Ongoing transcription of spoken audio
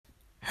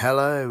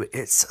Hello,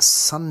 it's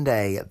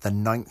Sunday, the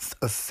 9th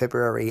of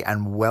February,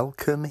 and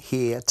welcome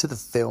here to the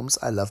Films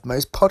I Love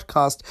Most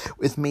podcast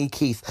with me,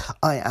 Keith.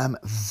 I am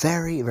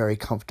very, very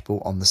comfortable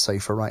on the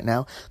sofa right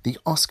now. The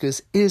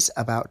Oscars is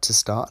about to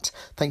start.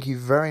 Thank you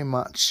very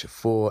much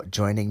for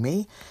joining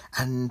me.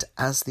 And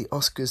as the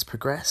Oscars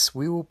progress,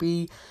 we will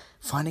be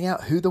finding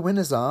out who the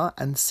winners are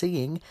and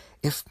seeing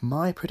if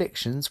my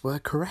predictions were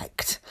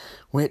correct,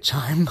 which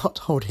I'm not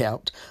holding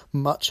out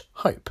much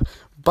hope.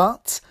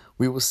 But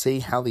we will see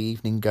how the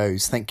evening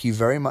goes. Thank you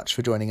very much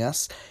for joining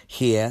us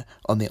here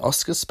on the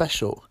Oscars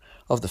special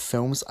of the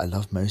Films I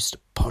Love Most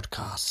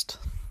podcast.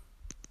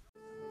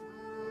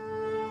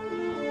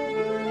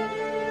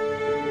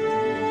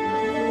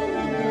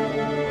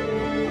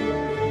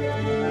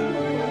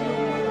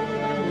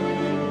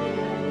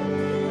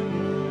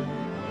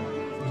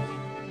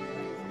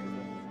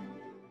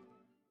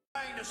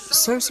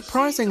 So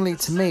surprisingly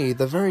to me,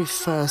 the very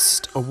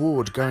first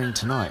award going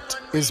tonight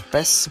is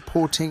Best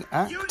Supporting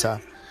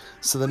Actor.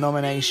 So the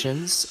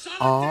nominations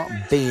are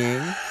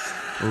being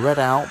read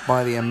out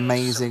by the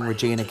amazing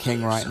Regina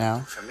King right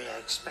now.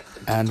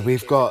 And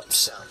we've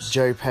got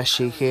Joe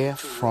Pesci here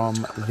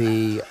from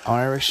The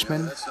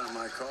Irishman.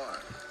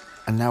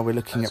 And now we're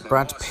looking at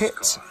Brad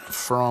Pitt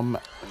from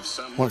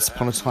Once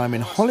Upon a Time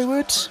in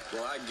Hollywood.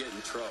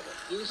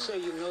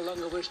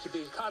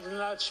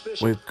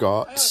 We've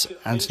got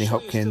Anthony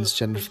Hopkins,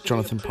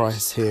 Jonathan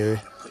Pryce here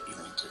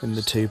in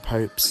The Two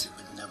Popes.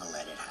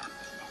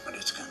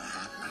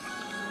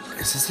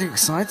 This is an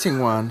exciting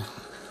one.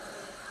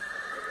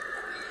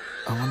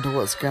 I wonder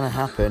what's going to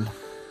happen.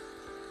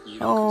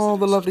 Oh,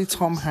 the lovely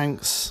Tom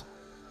Hanks.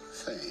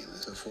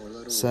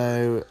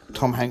 So,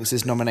 Tom Hanks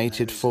is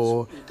nominated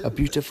for A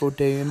Beautiful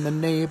Day in the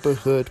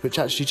Neighborhood, which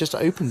actually just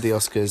opened the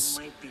Oscars,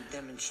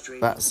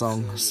 that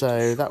song.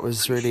 So, that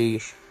was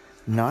really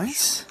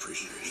nice.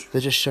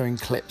 They're just showing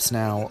clips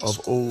now of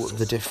all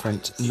the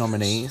different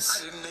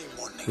nominees.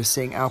 We're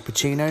seeing Al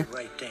Pacino,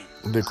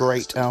 the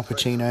great Al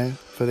Pacino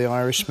for The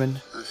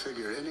Irishman.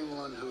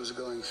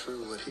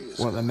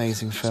 What an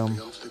amazing film.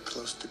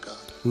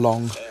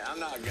 Long,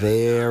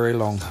 very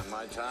long.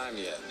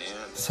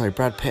 So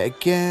Brad Pitt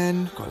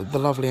again, got the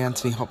lovely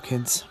Anthony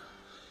Hopkins.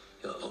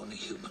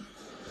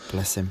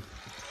 Bless him.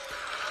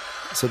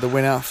 So the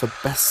winner for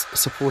Best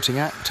Supporting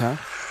Actor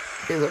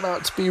is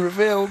about to be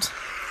revealed.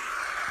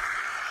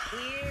 Here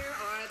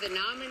are the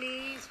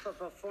nominees for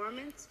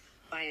performance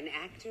by an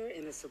actor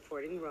in a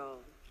supporting role.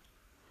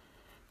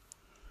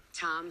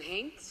 Tom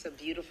Hanks, A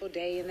Beautiful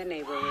Day in the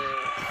Neighborhood.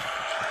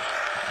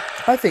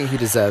 I think he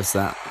deserves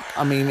that.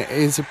 I mean, it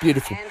is a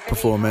beautiful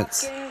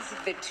performance. Hopkins,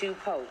 The Two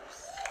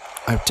Popes.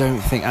 I don't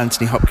think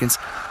Anthony Hopkins.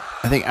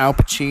 I think Al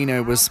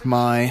Pacino was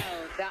my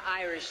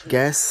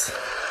guess.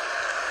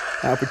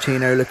 Al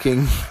Pacino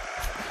looking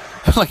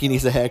like he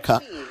needs a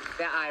haircut.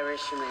 The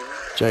Irishman.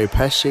 Joe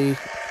Pesci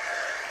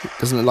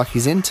doesn't look like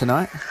he's in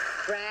tonight.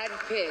 Brad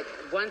Pitt,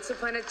 Once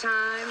Upon a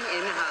Time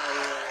in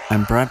Hollywood.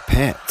 And Brad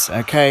Pitt.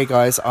 Okay,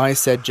 guys, I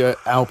said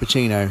Al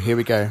Pacino. Here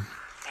we go.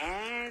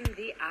 And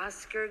the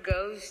Oscar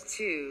goes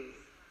to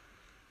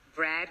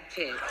Brad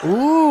Pitt.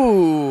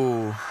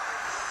 Ooh.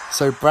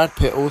 So Brad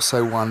Pitt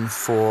also won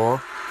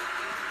for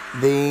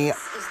the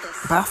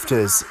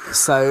BAFTAs.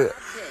 So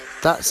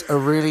that's a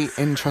really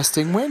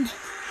interesting win.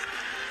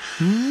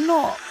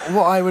 Not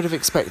what I would have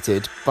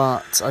expected,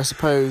 but I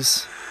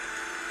suppose,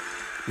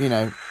 you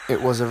know,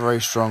 it was a very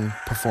strong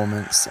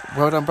performance.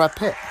 Well done, Brad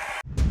Pitt.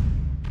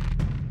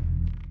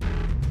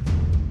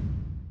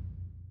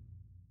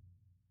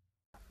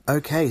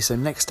 Okay, so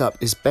next up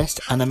is Best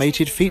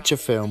Animated Feature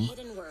Film.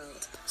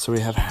 So we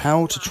have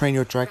How to Train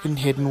Your Dragon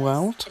Hidden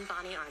World.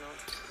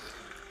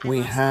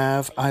 We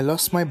have I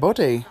Lost My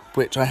Body,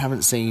 which I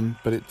haven't seen,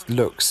 but it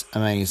looks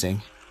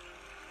amazing.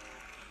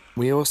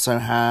 We also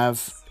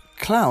have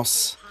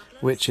Klaus,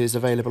 which is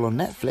available on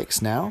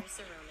Netflix now,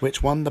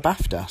 which won the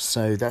BAFTA,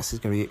 so this is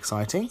going to be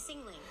exciting.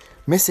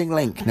 Missing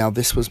Link, now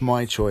this was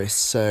my choice,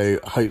 so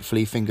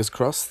hopefully, fingers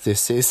crossed,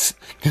 this is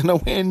going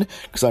to win,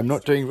 because I'm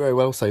not doing very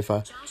well so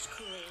far.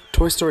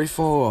 Toy Story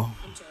 4,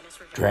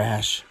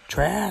 trash.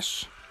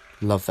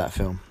 Love that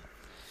film.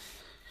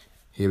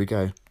 Here we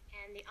go. And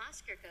the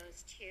Oscar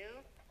goes to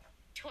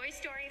Toy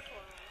Story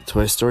 4.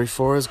 Toy Story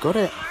 4 has got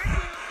it.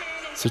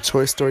 So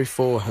Toy Story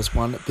 4 has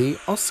won the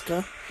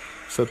Oscar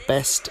for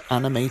Best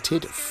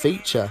Animated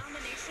Feature.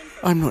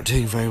 I'm not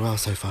doing very well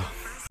so far.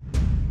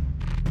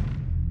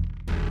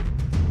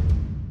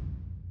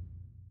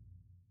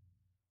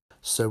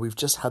 So we've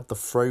just had the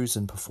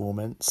Frozen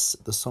performance,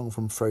 the song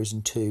from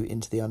Frozen 2,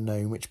 Into the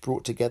Unknown, which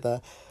brought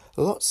together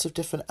lots of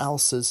different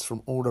Elsas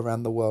from all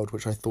around the world,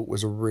 which I thought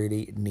was a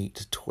really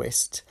neat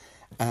twist.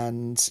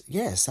 And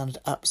yeah, it sounded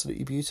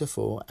absolutely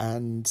beautiful,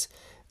 and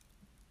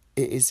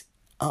it is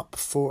up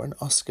for an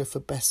Oscar for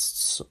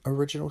Best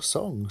Original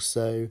Song.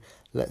 So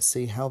let's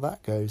see how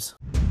that goes.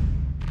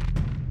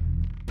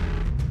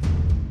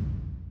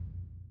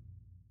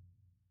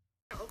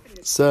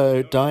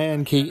 So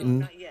Diane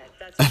Keaton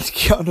and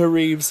Keanu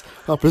Reeves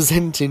are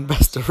presenting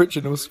Best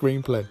Original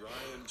Screenplay.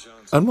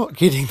 I'm not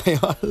kidding, they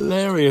are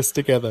hilarious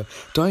together.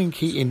 Diane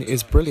Keaton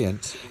is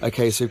brilliant.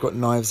 Okay, so we've got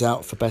Knives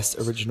Out for Best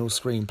Original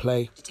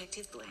Screenplay.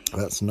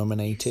 That's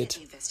nominated.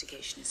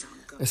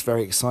 It's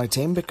very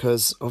exciting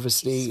because,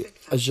 obviously,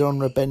 a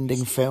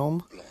genre-bending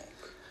film.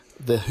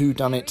 The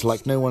whodunit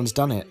like no one's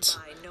done it.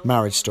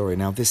 Marriage Story.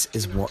 Now, this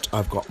is what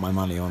I've got my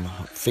money on.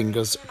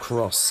 Fingers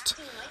crossed.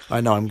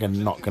 I know I'm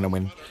not going to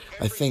win.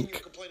 I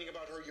think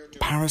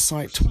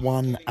Parasite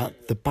won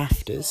at the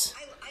BAFTAs.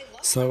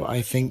 So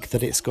I think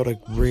that it's got a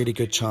really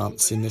good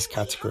chance in this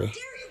category.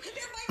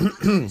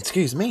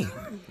 Excuse me.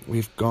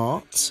 We've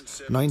got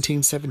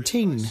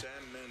 1917.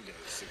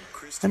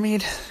 I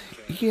mean,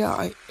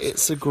 yeah,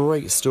 it's a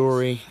great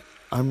story.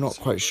 I'm not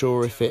quite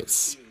sure if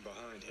it's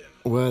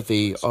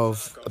worthy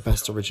of a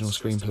Best Original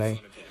Screenplay.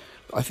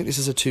 I think this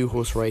is a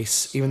two-horse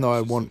race. Even though I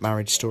want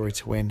Marriage Story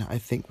to win, I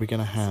think we're going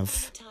to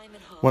have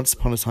Once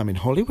Upon a Time in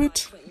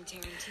Hollywood,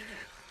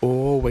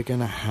 or we're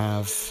going to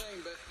have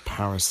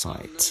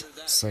Parasite.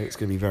 So it's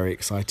going to be very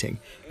exciting.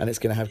 And it's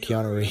going to have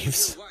Keanu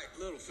Reeves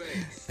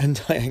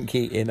and Diane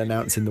Keaton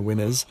announcing the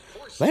winners.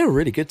 They are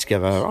really good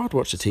together. I'd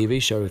watch a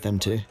TV show with them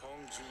too.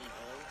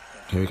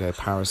 Here we go,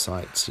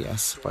 Parasite,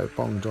 yes, by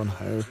Bong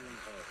Joon-ho.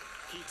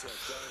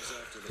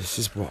 This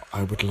is what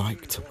I would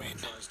like to win.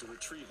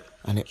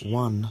 And it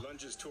won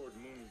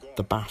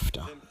the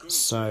BAFTA.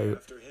 So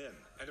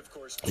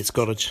it's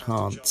got a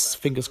chance.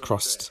 Fingers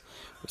crossed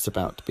it's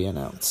about to be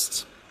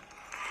announced.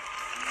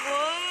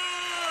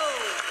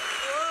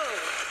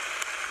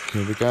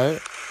 Here we go,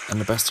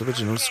 and the Best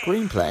Original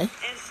Screenplay.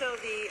 And so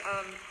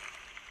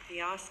the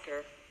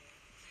Oscar,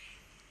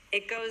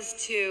 it goes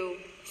to.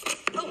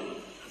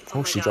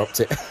 Oh, she dropped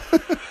it.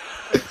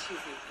 This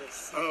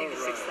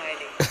is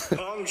exciting.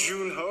 Bong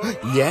Joon-ho.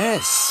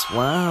 Yes,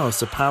 wow.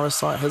 So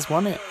Parasite has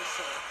won it.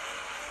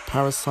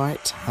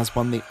 Parasite has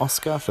won the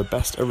Oscar for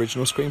Best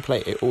Original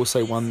Screenplay. It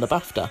also won the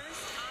BAFTA.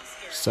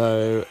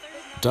 So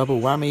double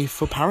whammy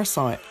for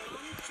Parasite.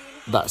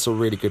 That's a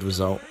really good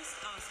result.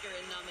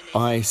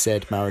 I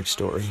said Marriage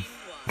Story.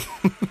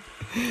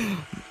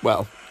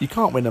 Well, you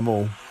can't win them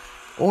all.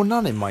 Or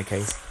none in my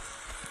case.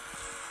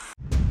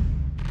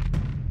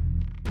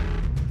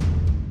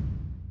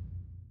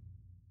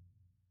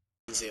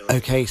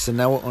 Okay, so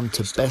now we're on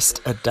to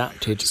Best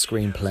Adapted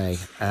Screenplay.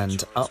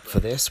 And up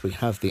for this, we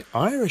have The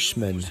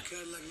Irishman.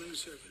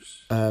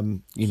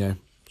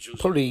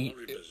 Probably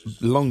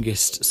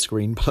longest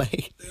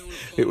screenplay.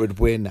 It would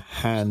win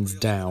hands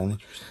down.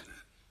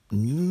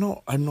 I'm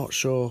not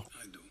sure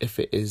if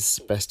it is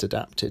Best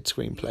Adapted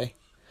Screenplay.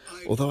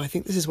 Although I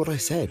think this is what I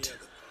said.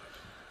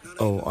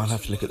 Oh, I'll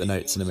have to look at the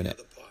notes in a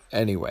minute.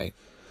 Anyway,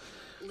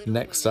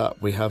 next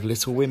up we have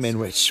Little Women,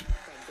 which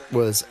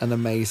was an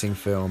amazing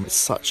film. It's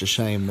such a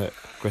shame that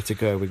Greta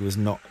Gerwig was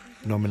not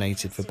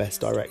nominated for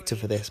Best Director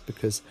for this,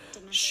 because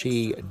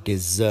she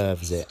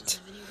deserves it.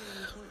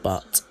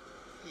 But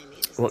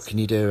what can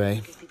you do,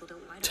 eh?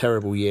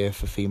 Terrible year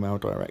for female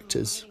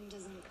directors.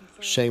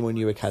 Shame on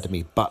you,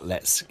 Academy, but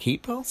let's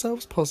keep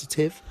ourselves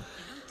positive.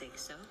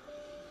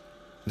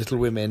 Little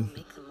Women.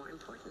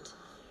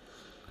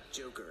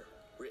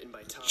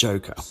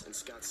 Joker.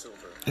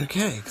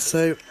 Okay,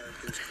 so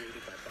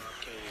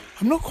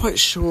I'm not quite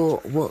sure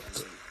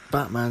what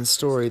Batman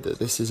story that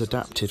this is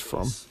adapted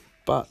from,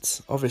 but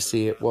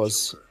obviously it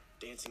was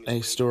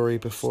a story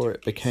before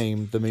it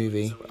became the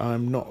movie.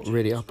 I'm not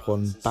really up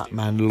on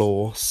Batman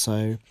lore,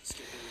 so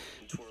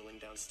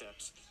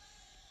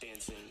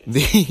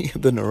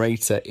the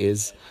narrator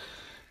is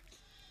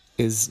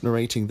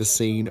narrating the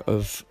scene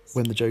of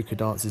when the Joker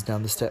dances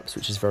down the steps,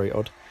 which is very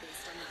odd.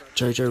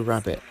 Jojo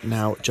Rabbit.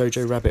 Now,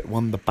 Jojo Rabbit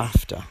won the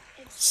BAFTA,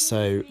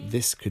 so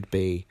this could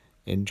be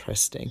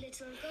interesting.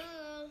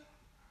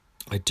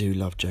 I do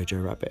love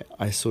Jojo Rabbit.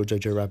 I saw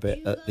Jojo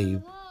Rabbit at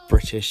the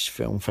British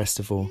Film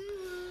Festival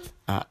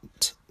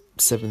at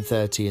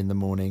 7:30 in the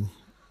morning.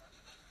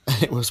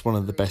 And it was one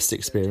of the best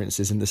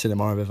experiences in the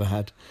cinema I've ever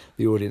had.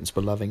 The audience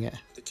were loving it.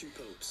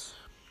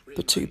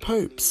 The Two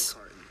Popes.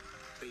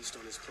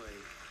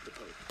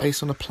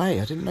 Based on a play.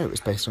 I didn't know it was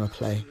based on a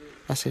play.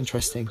 That's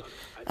interesting.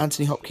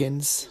 Anthony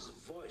Hopkins.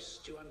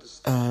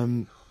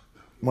 One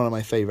of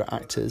my favourite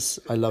actors.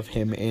 I love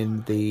him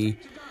in the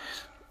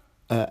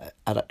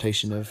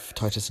adaptation of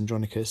Titus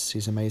Andronicus.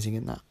 He's amazing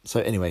in that. So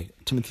anyway,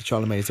 Timothée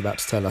Chalamet is about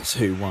to tell us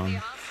who won. The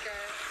Oscar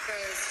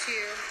goes to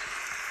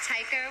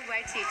Taika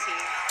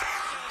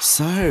Waititi.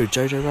 So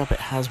Jojo Rabbit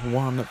has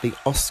won the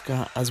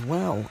Oscar as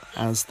well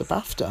as the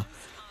BAFTA.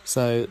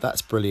 So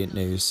that's brilliant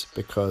news,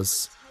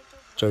 because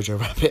Jojo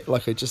Rabbit,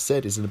 like I just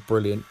said, is a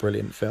brilliant,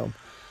 brilliant film.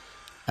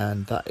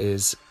 And that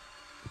is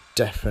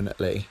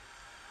definitely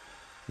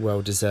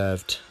well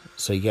deserved.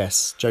 So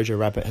yes, Jojo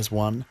Rabbit has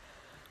won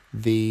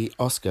the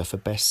Oscar for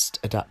Best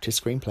Adapted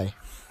Screenplay.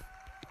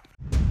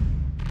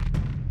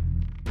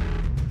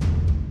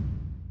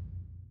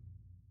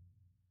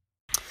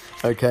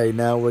 Okay,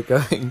 now we're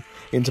going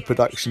into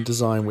production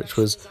design, which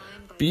was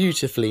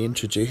beautifully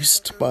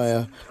introduced by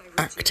a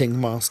acting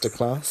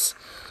masterclass.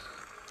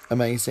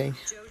 Amazing.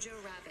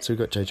 So we've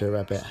got Jojo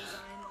Rabbit.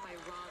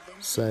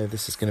 So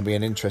this is going to be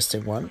an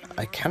interesting one.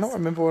 I cannot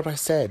remember what I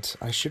said.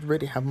 I should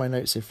really have my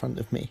notes in front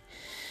of me.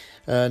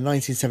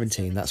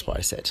 1917, that's what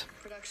I said.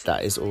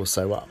 That is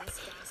also up.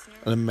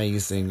 An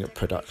amazing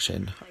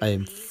production.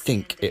 I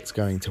think it's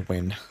going to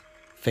win.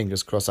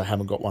 Fingers crossed, I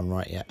haven't got one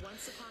right yet.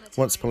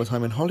 Once Upon a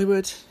Time in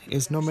Hollywood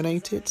is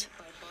nominated.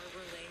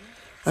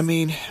 I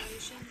mean,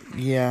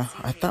 yeah,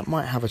 that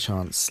might have a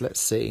chance. Let's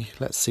see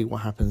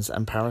what happens.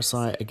 And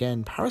Parasite,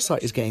 again,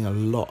 Parasite is getting a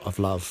lot of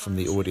love from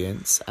the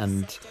audience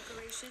and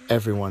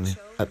everyone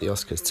at the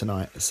Oscars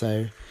tonight.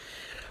 So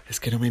it's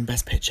going to win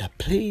Best Picture.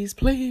 Please,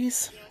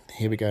 please.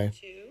 Here we go.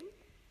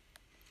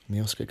 And the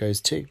Oscar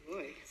goes to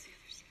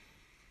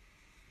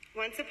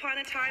Once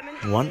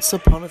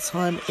Upon a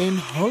Time in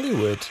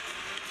Hollywood.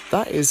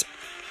 That is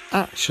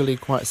actually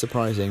quite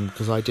surprising,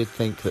 because I did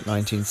think that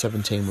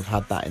 1917 would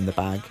have had that in the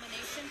bag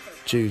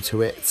due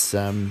to its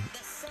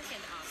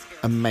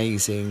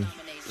amazing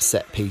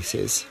set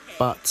pieces,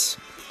 but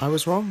I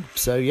was wrong.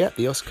 So yeah,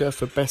 the Oscar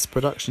for Best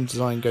Production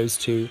Design goes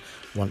to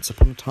Once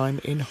Upon a Time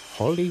in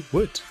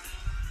Hollywood.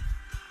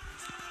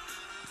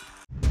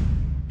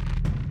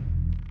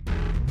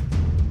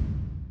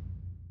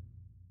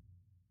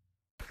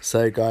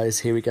 So guys,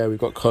 here we go. We've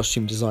got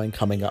costume design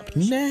coming up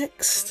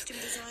next.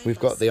 We've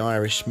got The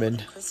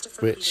Irishman,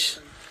 which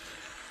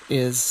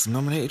is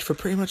nominated for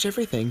pretty much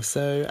everything.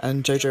 So,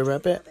 and Jojo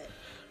Rabbit,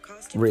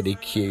 really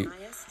cute.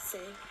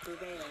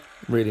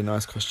 Really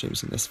nice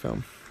costumes in this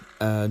film.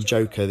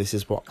 Joker, this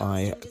is what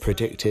I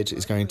predicted,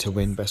 is going to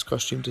win Best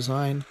Costume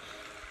Design,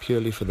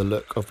 purely for the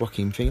look of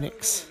Joaquin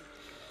Phoenix.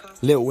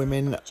 Little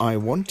Women, I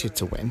wanted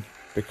to win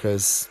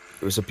because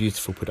it was a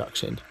beautiful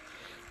production.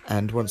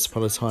 And Once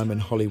Upon a Time in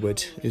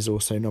Hollywood is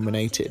also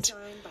nominated.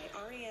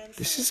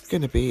 This is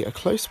going to be a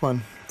close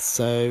one.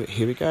 So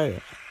here we go.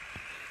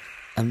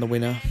 And the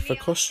winner for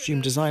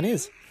costume design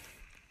is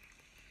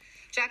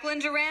Jacqueline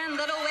Duran,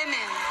 Little Women.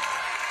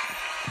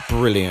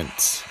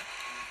 Brilliant.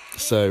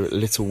 So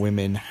Little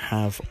Women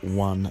have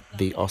won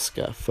the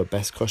Oscar for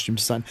Best Costume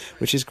Design,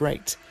 which is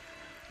great,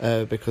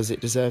 because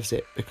it deserves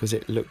it, because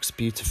it looks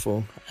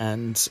beautiful,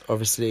 and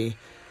obviously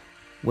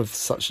with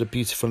such a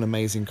beautiful,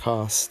 amazing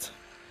cast,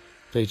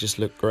 they just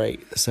look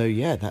great. So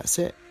yeah, that's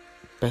it.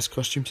 Best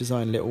Costume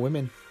Design, Little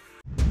Women.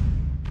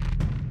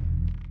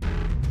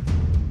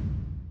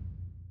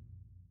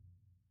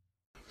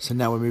 So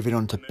now we're moving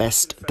on to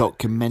Best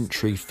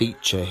Documentary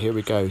Feature. Here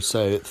we go.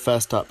 So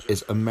first up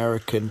is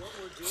American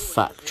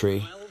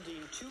Factory.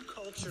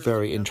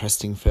 Very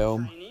interesting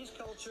film.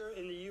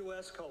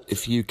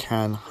 If you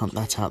can hunt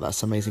that out,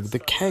 that's amazing. The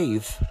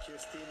Cave.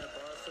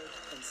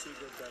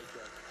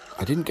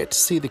 I didn't get to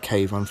see The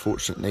Cave,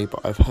 unfortunately,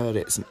 but I've heard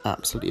it's an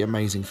absolutely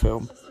amazing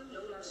film.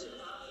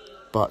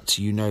 But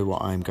you know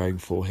what I'm going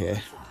for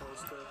here.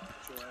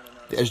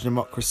 The Edge of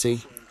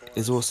Democracy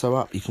is also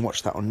up. You can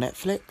watch that on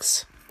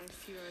Netflix.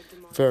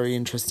 Very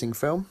interesting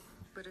film.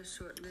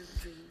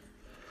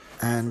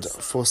 And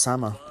For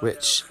Sama,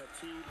 which,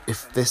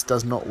 if this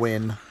does not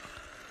win,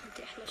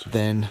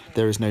 then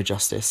there is no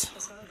justice.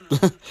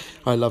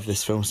 I love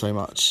this film so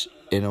much,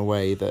 in a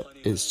way that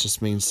it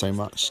just means so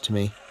much to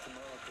me.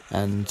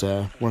 And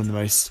one of the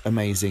most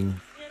amazing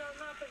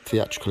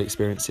theatrical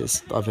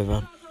experiences that I've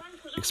ever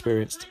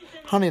experienced.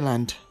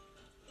 Honeyland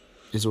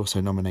is also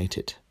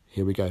nominated.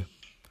 Here we go.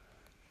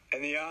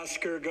 And the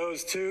Oscar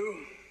goes to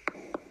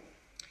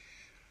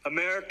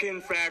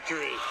American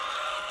Factory.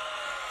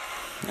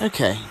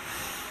 Okay,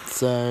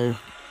 so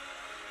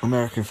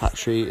American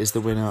Factory is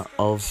the winner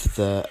of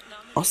the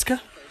Oscar.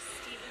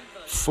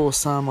 For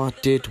Sama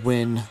did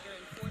win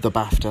the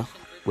BAFTA,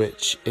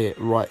 which it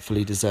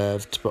rightfully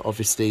deserved, but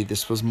obviously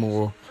this was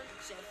more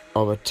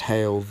of a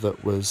tale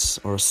that was,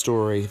 or a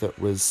story that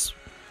was,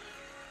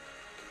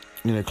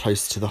 you know,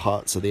 close to the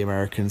hearts of the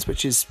Americans,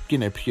 which is, you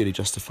know, purely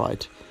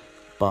justified.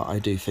 But I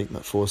do think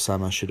that For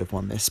Sama should have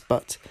won this.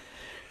 But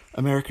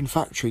American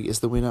Factory is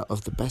the winner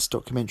of the Best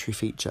Documentary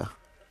Feature.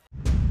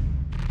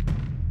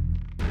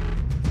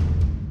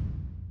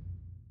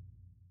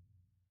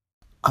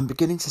 I'm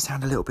beginning to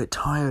sound a little bit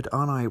tired,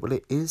 aren't I? Well,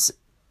 it is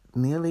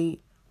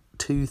nearly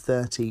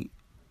 2:30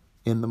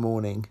 in the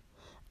morning,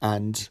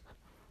 and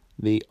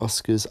the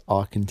Oscars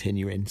are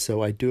continuing,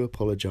 so I do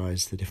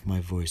apologise that if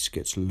my voice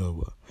gets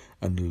lower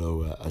and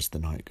lower as the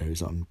night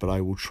goes on, but I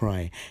will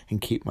try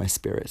and keep my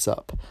spirits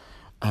up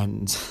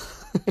and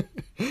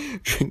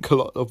drink a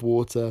lot of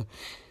water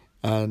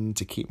and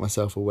to keep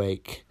myself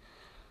awake.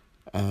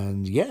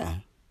 And yeah,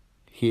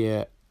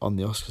 here on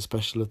the Oscar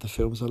special of the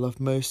films I love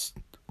most.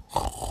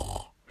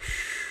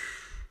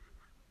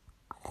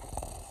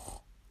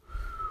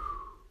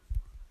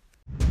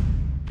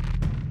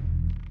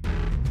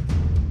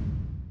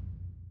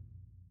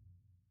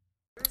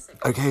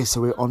 Okay, so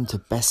we're on to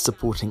Best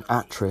Supporting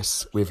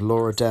Actress with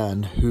Laura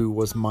Dern, who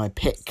was my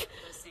pick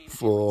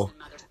for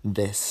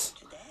this.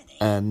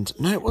 And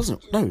no, it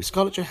wasn't. No,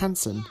 Scarlett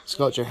Johansson.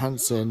 Scarlett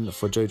Johansson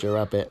for Jojo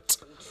Rabbit.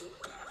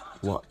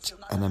 What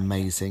an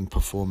amazing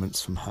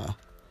performance from her.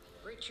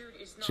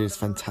 She was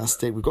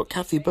fantastic. We've got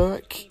Kathy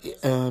Burke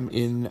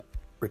in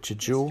Richard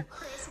Jewell.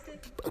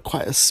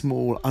 quite a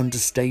small,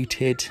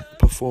 understated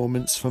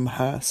performance from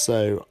her,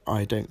 so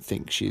I don't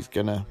think she's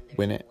gonna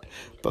win it.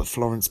 But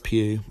Florence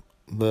Pugh,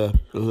 the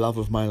love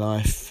of my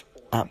life,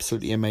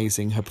 absolutely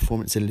amazing. Her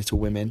performance in Little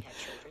Women,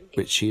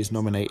 which she is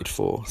nominated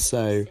for,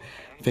 so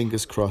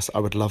fingers crossed. I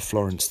would love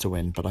Florence to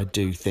win, but I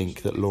do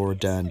think that Laura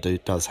Dern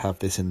does have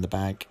this in the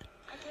bag.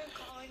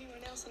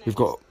 We've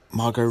got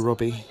Margot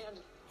Robbie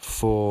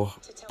for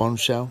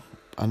Bombshell,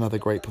 another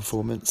great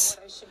performance.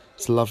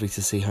 It's lovely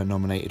to see her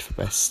nominated for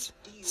Best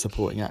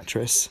Supporting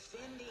Actress.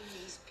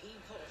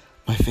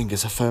 My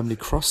fingers are firmly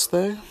crossed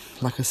though.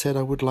 Like I said,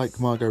 I would like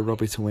Margot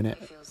Robbie to win it,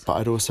 but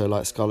I'd also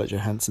like Scarlett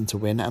Johansson to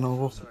win,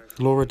 and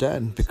Laura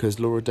Dern, because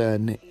Laura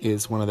Dern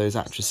is one of those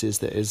actresses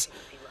that has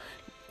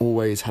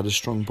always had a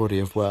strong body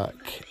of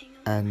work,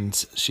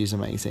 and she's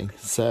amazing.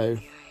 So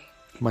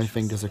my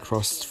fingers are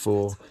crossed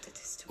for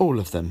all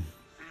of them.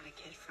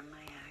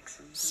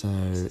 So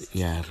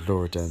yeah,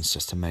 Laura Dern's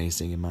just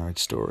amazing in Marriage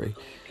Story.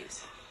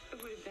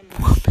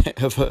 A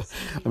bit of a,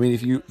 I mean,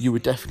 if you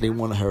would definitely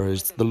want her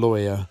as the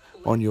lawyer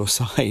on your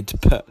side,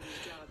 but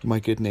my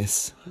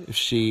goodness, if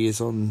she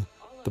is on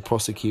the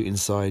prosecuting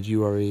side,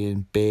 you are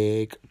in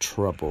big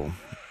trouble.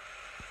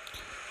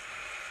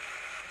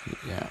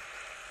 Yeah.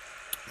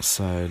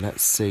 So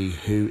let's see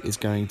who is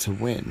going to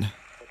win.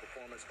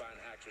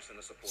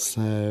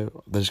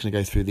 So they're just going to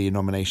go through the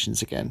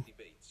nominations again.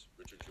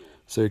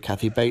 So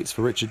Kathy Bates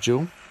for Richard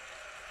Jewell.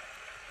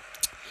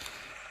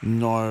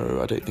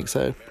 No, I don't think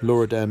so.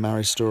 Laura Dern,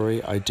 Marriage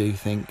Story. I do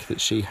think that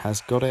she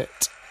has got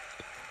it.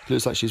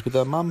 Looks like she's with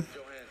her mum.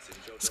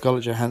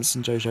 Scarlett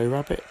Johansson, Jojo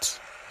Rabbit.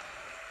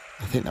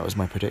 I think that was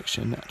my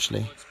prediction,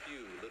 actually.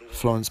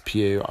 Florence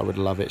Pugh, I would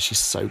love it. She's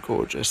so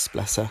gorgeous,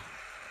 bless her.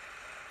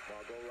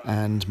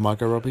 And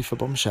Margot Robbie for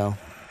Bombshell.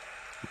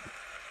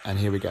 And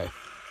here we go.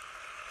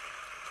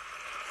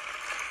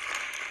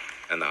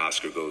 And the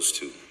Oscar goes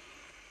to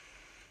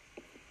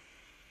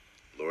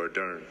Laura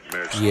Dern,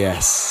 Marriage Story.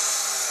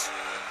 Yes.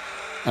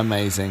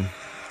 Amazing.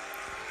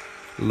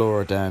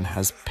 Laura Dern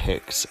has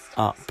picked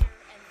up.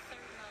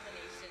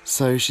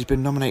 So she's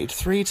been nominated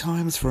 3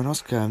 times for an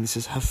Oscar, and this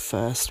is her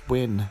first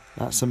win.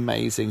 That's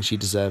amazing. She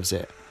deserves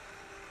it.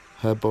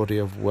 Her body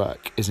of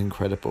work is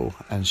incredible,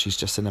 and she's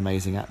just an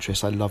amazing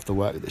actress. I love the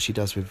work that she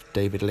does with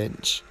David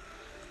Lynch.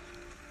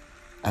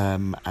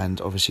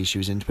 And obviously she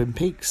was in Twin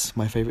Peaks,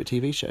 my favourite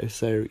TV show.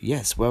 So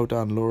yes, well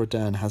done. Laura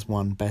Dern has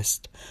won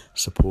Best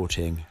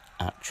Supporting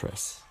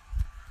Actress.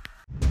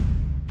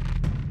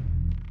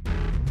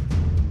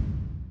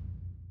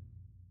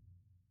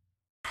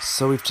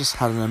 So we've just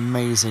had an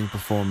amazing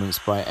performance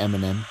by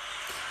Eminem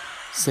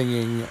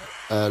singing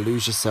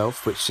Lose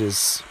Yourself, which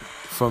is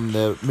from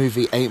the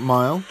movie 8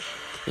 Mile.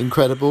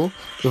 Incredible.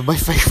 But my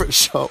favourite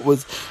shot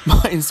was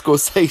Martin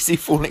Scorsese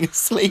falling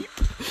asleep.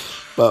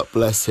 But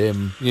bless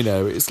him, you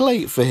know, it's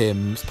late for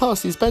him. It's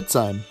past his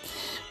bedtime.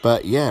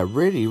 But yeah,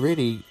 really,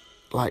 really,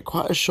 like,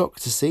 quite a shock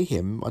to see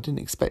him. I didn't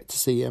expect to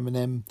see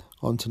Eminem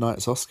on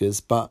tonight's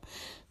Oscars, but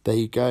there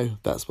you go.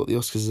 That's what the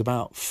Oscars is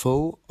about,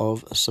 full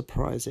of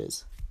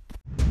surprises.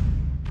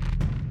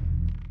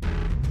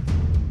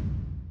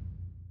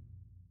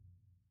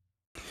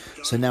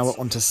 So now we're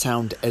on to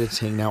sound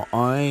editing. Now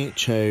I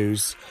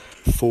chose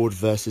Ford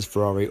versus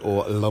Ferrari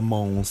or Le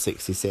Mans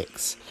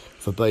 66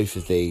 for both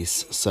of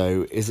these.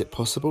 So is it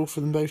possible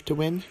for them both to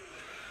win?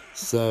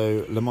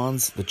 So Le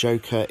Mans, the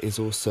Joker, is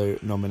also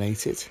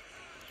nominated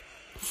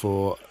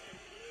for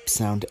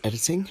sound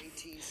editing.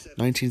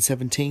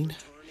 1917,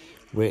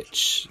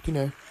 which, you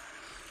know,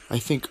 I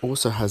think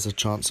also has a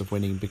chance of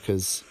winning,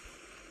 because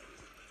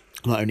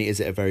not only is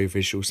it a very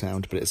visual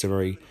sound, but it's a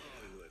very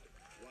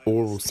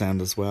oral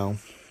sound as well.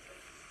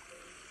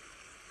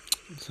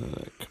 So,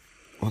 like,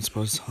 Once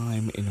Upon a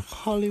Time in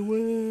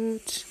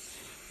Hollywood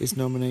is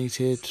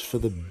nominated for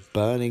the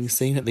burning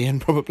scene at the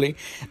end, probably,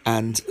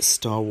 and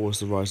Star Wars: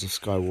 The Rise of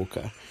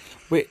Skywalker,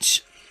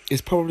 which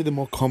is probably the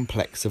more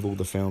complex of all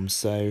the films,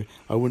 so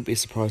I wouldn't be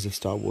surprised if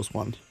Star Wars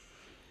won.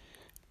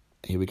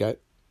 Here we go.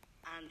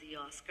 And the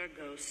Oscar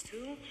goes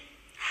to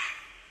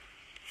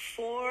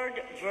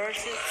Ford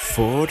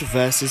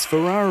versus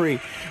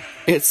Ferrari.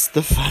 It's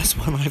the first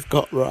one I've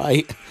got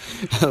right.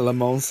 Le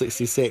Mans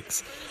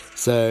 66.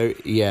 So,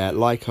 yeah,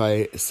 like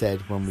I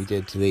said when we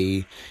did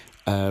the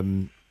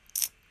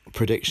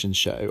prediction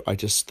show, I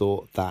just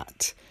thought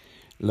that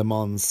Le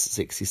Mans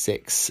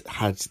 66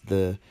 had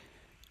the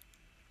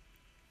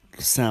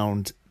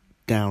sound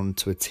down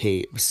to a T.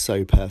 It was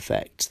so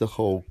perfect. The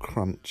whole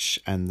crunch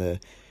and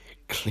the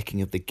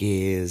clicking of the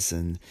gears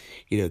and,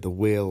 you know, the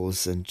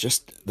wheels and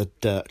just the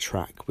dirt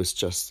track was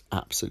just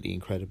absolutely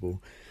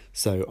incredible.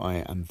 So I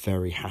am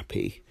very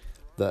happy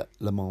that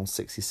Le Mans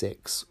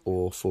 66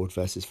 or Ford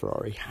versus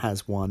Ferrari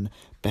has won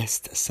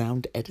Best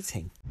Sound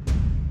Editing.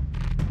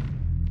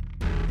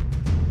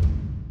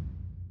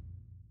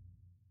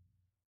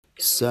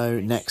 So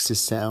next is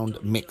sound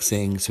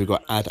mixing. So we've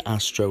got Ad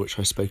Astra, which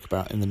I spoke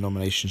about in the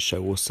nomination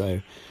show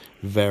also.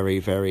 Very,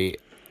 very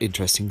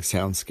interesting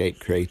soundscape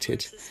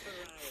created.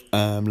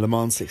 Le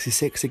Mans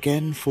 66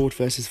 again, Ford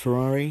versus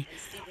Ferrari.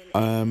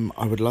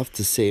 I would love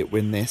to see it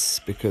win this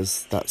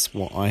because that's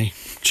what I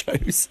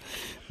chose,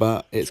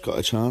 but it's got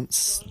a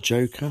chance.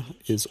 Joker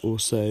is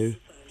also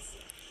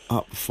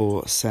up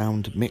for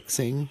sound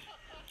mixing.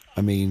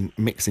 I mean,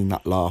 mixing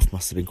that laugh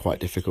must have been quite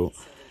difficult.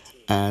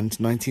 And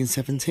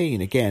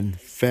 1917, again,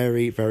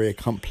 very, very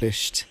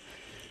accomplished.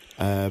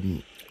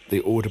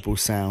 The audible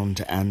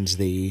sound and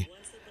the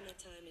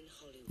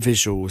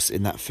visuals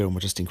in that film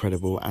are just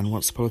incredible. And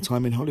Once Upon a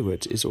Time in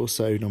Hollywood is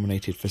also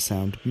nominated for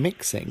sound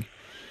mixing.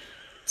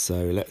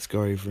 So let's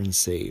go over and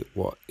see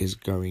what is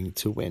going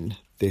to win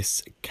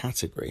this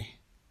category.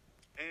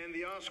 And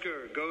the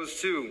Oscar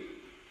goes to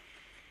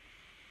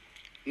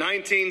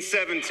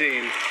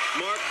 1917.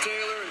 Mark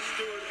Taylor and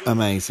Stuart.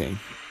 Amazing.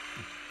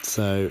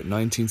 So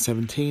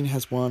 1917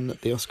 has won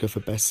the Oscar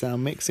for Best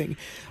Sound Mixing.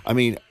 I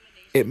mean,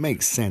 it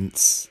makes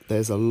sense.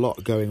 There's a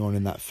lot going on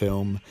in that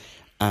film,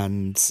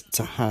 and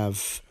to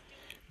have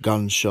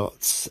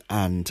gunshots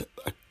and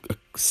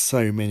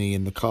so many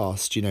in the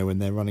cast, you know, when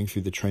they're running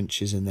through the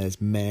trenches and there's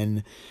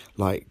men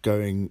like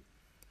going,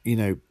 you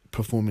know,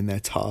 performing their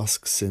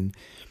tasks and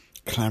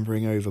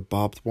clambering over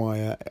barbed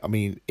wire. I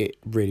mean, it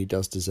really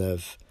does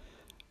deserve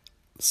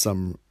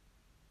some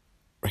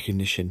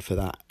recognition for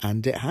that,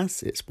 and it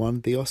has. It's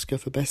won the Oscar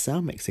for Best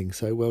Sound Mixing,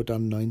 so well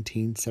done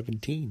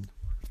 1917.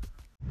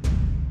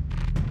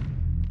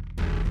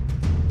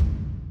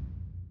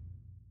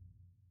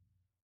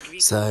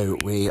 So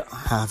we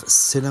have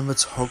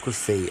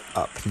cinematography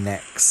up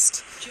next,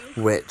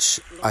 which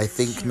I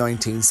think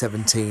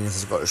 1917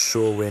 has got a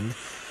sure win,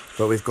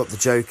 but we've got the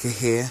Joker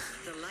here,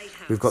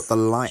 we've got The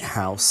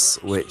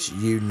Lighthouse, which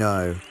you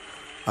know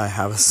I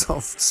have a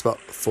soft spot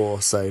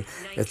for, so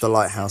if The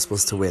Lighthouse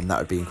was to win, that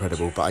would be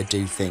incredible. But I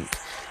do think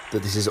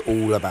that this is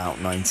all about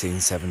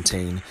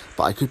 1917,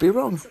 but I could be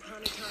wrong.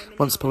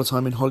 Once Upon a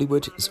Time in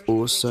Hollywood is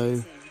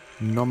also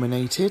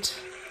nominated,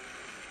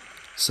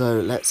 so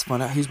let's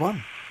find out who's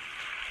won.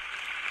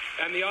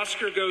 And the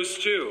Oscar goes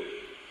to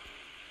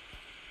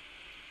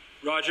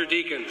Roger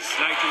Deakins,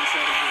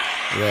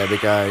 1917. There we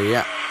go,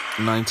 yeah.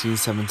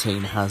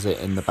 1917 has it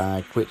in the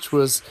bag, which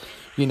was,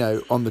 you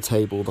know, on the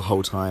table the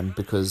whole time,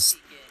 because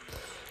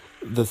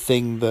the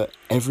thing that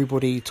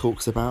everybody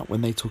talks about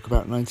when they talk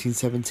about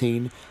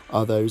 1917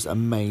 are those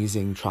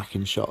amazing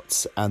tracking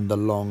shots and the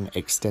long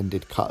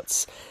extended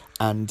cuts,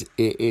 and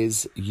it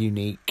is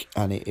unique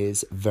and it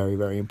is very,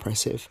 very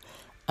impressive,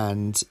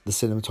 and the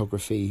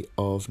cinematography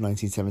of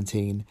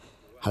 1917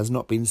 has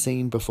not been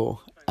seen before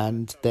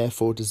and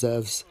therefore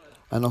deserves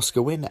an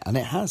Oscar win, and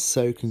it has.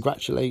 So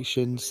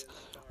congratulations,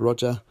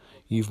 Roger,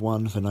 you've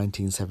won for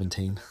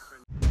 1917.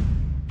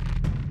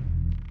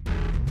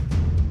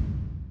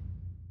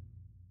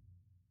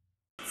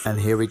 And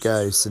here we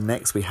go. So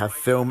next we have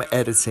film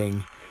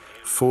editing,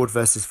 Ford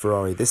versus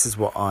Ferrari. This is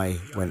what I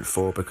went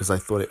for because I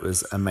thought it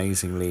was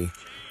amazingly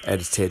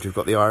edited. We've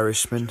got The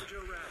Irishman.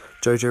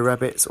 Jojo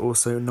Rabbit's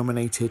also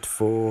nominated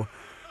for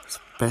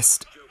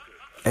Best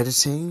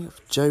Editing.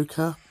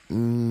 Joker.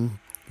 You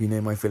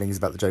know my feelings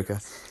about the Joker.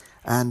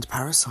 And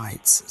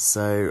Parasites.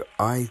 So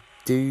I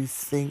do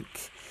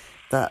think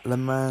that Le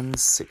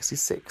Mans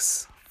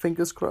 66,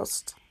 fingers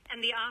crossed.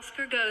 And the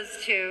Oscar goes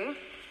to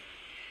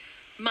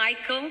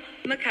Michael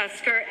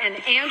McCusker and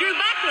Andrew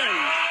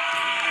Buckland.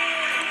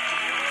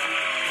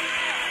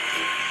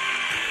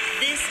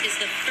 This is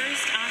the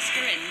first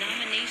Oscar and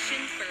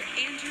nomination for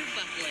Andrew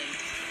Buckland.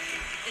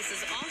 This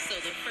is also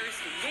the first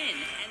win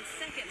and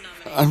second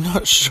nomination. I'm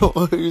not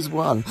sure who's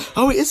won.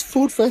 Oh, it is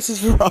Ford versus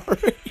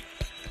Ferrari.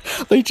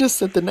 They just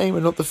said the name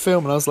and not the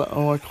film, and I was like,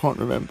 oh, I can't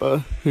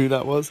remember who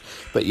that was.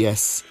 But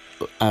yes,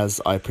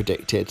 as I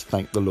predicted,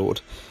 thank the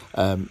Lord,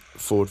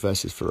 Ford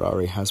versus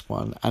Ferrari has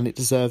won, and it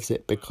deserves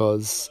it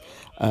because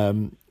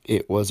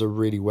it was a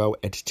really well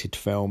edited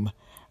film,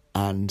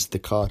 and the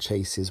car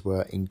chases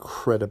were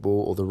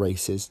incredible, or the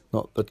races,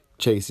 not the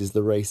chases,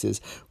 the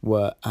races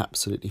were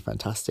absolutely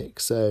fantastic.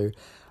 So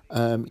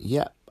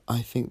yeah,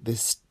 I think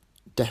this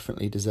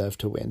definitely deserved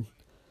to win.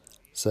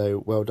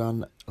 So well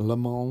done, Le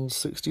Mans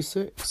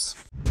 66.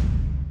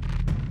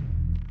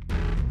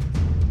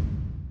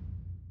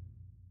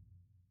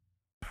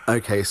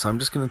 Okay, so I'm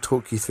just going to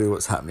talk you through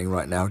what's happening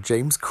right now.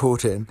 James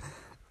Corden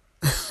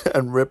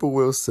and Rebel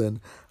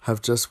Wilson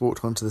have just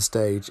walked onto the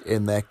stage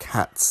in their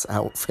Cats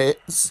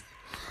outfits.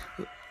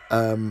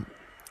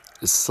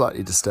 It's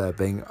slightly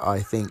disturbing.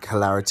 I think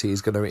hilarity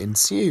is going to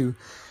ensue,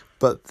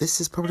 but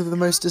this is probably the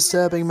most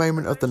disturbing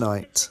moment of the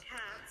night.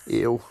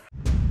 Ew.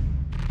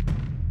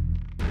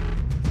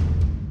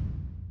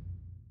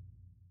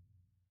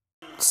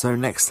 So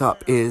next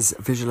up is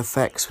visual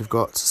effects. We've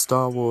got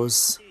Star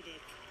Wars,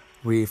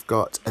 we've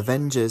got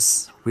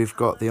Avengers, we've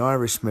got The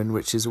Irishman,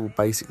 which is all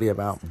basically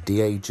about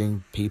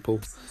de-aging people.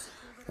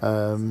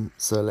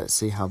 So let's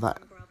see how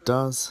that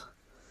does.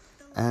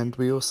 And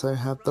we also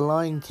have The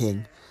Lion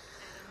King,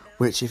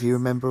 which, if you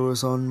remember,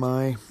 was on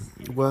my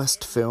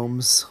worst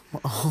films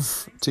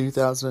of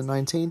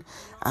 2019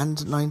 and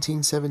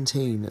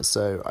 1917.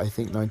 So I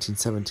think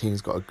 1917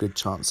 has got a good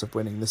chance of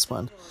winning this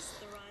one.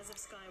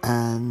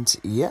 And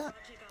yeah,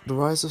 The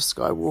Rise of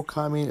Skywalker,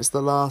 I mean, it's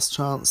the last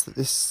chance that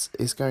this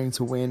is going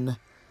to win.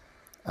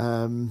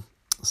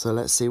 So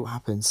let's see what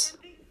happens.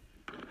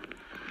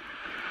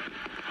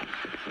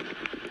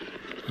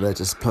 They're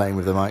just playing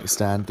with the mic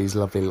stand, these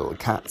lovely little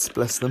cats,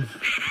 bless them.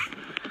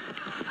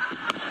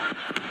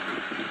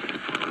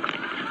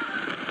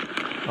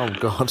 Oh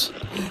God,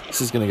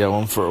 this is going to go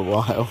on for a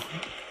while.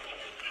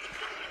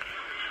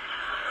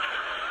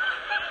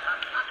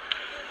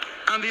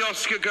 And the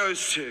Oscar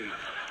goes to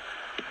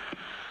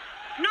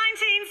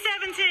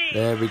 1970.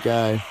 There we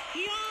go.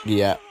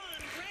 Yeah,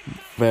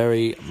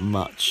 very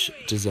much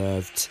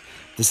deserved.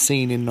 The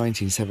scene in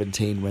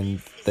 1917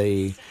 when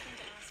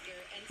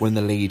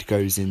the lead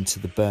goes into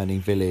the burning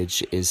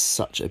village is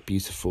such a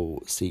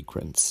beautiful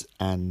sequence,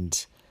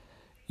 and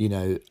you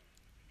know,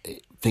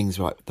 things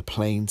like the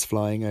planes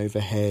flying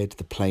overhead,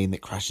 the plane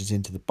that crashes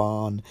into the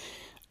barn.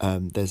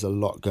 There's a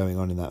lot going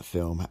on in that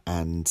film,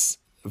 and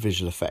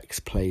visual effects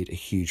played a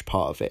huge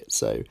part of it.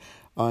 So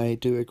I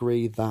do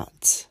agree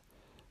that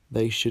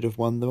they should have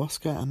won the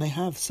Oscar, and they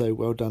have. So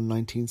well done,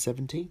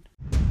 1917.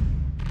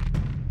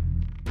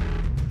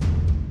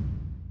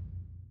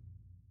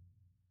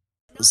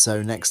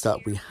 So next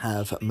up we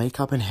have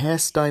makeup and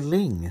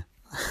hairstyling,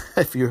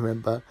 if you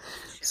remember.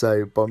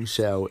 So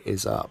Bombshell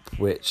is up,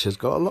 which has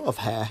got a lot of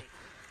hair,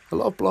 a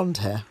lot of blonde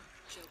hair.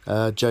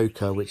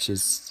 Joker, which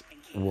is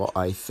what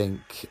I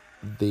think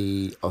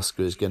the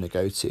Oscar is going to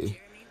go to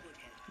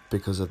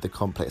because of the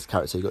complex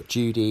character. You got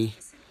Judy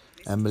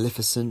and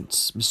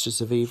Maleficent,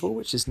 Mistress of Evil,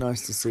 which is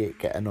nice to see it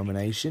get a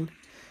nomination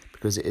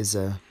because it is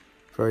a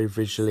very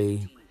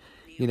visually,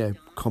 you know,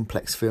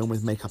 complex film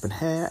with makeup and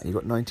hair. And you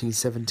got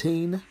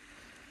 1917.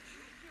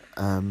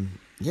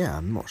 Yeah,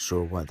 I'm not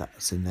sure why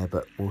that's in there,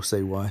 but we'll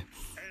see why.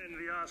 And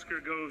the Oscar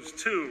goes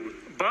to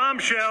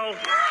Bombshell.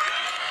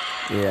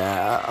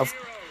 Yeah,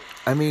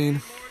 I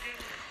mean,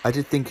 I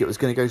did think it was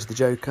going to go to the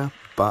Joker,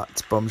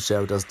 but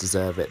Bombshell does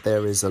deserve it.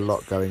 There is a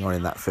lot going on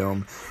in that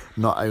film.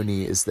 Not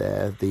only is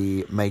there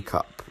the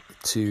makeup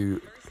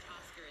to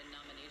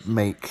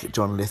make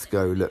John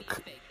Lithgow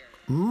look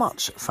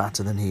much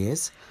fatter than he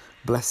is,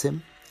 bless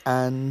him,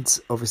 and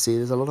obviously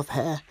there's a lot of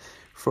hair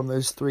from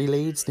those three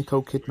leads,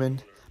 Nicole Kidman,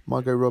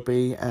 Margot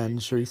Robbie and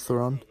Charlize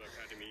Theron,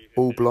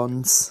 all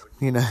blondes,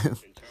 you know,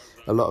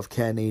 a lot of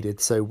care needed.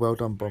 So well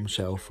done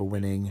Bombshell for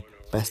winning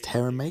Best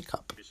Hair and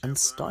Makeup and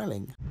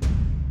Styling.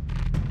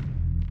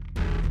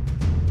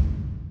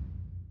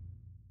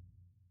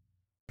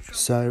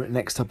 So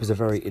next up is a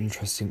very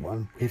interesting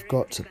one. We've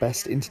got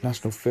Best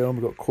International Film,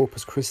 we've got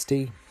Corpus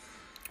Christi,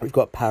 we've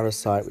got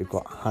Parasite, we've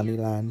got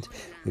Honeyland,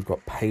 we've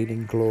got Pain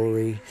and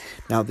Glory.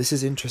 Now this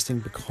is interesting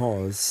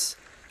because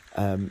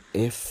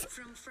if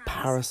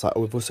Parasite,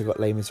 we've also got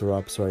Les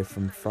Miserables,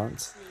 from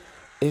France.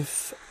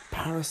 If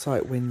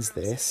Parasite wins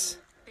this,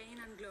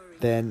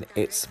 then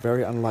it's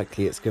very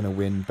unlikely it's going to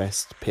win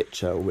Best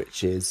Picture,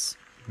 which is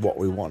what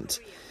we want.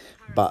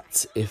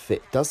 But if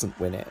it doesn't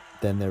win it,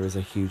 then there is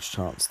a huge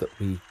chance that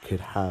we could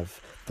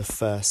have the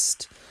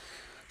first.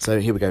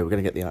 So here we go.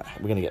 Here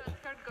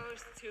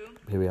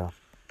we are.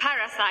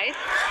 Parasite.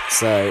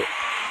 So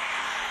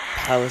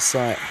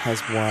Parasite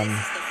has won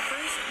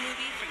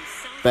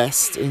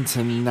Best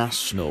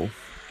International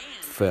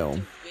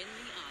Film.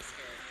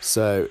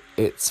 So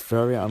it's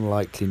very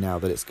unlikely now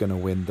that it's going to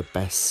win the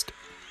Best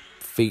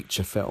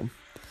Feature Film,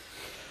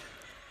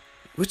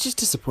 which is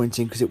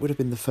disappointing because it would have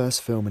been the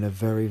first film in a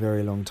very,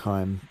 very long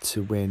time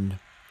to win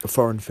a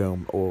foreign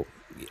film or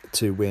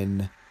to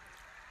win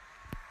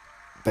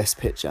Best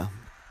Picture,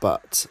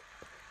 but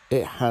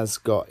it has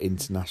got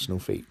international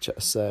feature.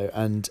 So,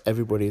 and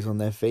everybody is on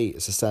their feet.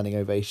 It's a standing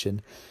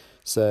ovation.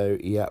 So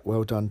yeah,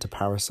 well done to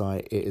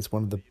Parasite. It is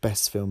one of the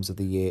best films of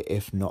the year,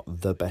 if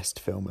not the best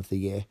film of the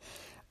year.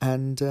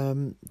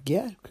 And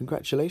yeah,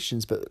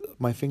 congratulations. But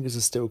my fingers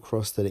are still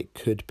crossed that it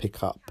could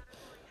pick up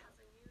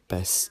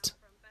Best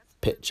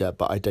Picture,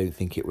 but I don't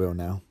think it will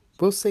now.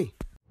 We'll see.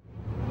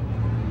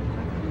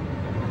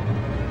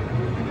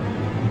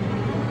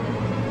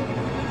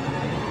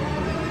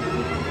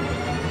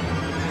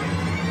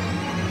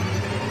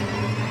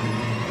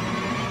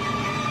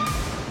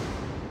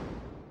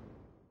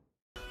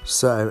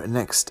 So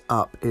next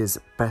up is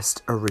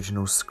Best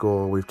Original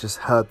Score. We've just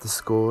heard the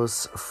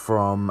scores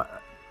from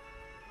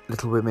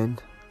Little Women,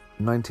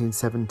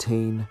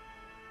 1917,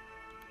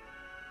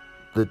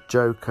 The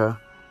Joker,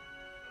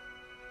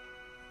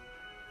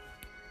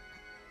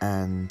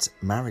 and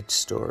Marriage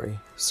Story.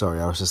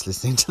 Sorry, I was just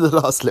listening to the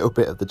last little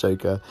bit of The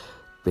Joker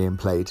being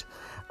played.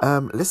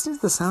 Listening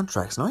to the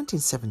soundtracks,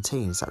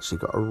 1917 has actually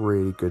got a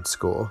really good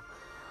score.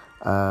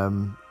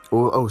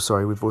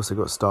 Sorry, we've also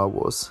got Star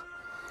Wars.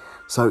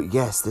 So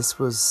yes, this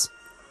was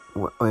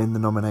in the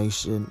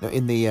nomination,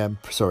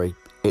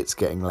 it's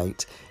getting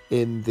late.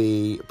 In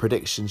the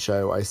prediction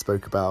show, I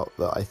spoke about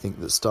that I think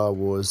that Star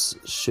Wars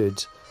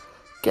should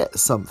get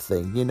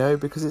something, you know,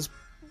 because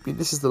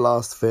this is the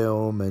last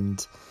film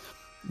and,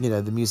 you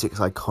know, the music's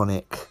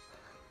iconic.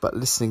 But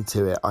listening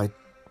to it, I'd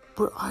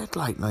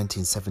like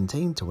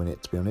 1917 to win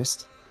it, to be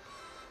honest.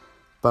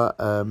 But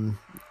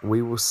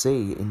we will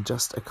see in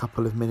just a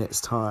couple of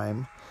minutes'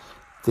 time.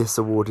 this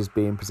award is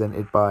being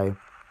presented by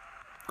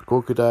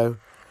Gal Gadot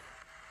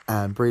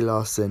and Brie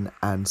Larson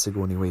and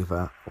Sigourney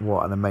Weaver.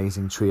 What an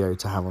amazing trio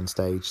to have on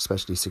stage,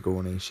 especially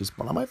Sigourney. She's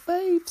one of my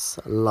faves.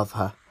 I love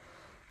her.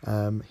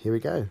 Here we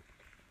go.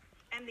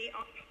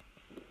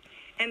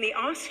 And the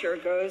Oscar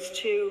goes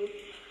to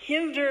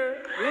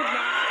Hildur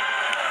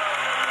Guðnadóttir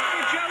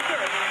for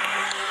Joker.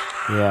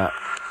 Yeah,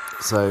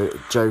 so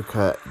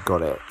Joker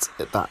got it.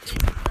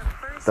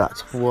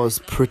 That was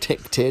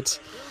predicted.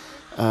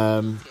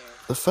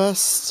 The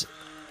first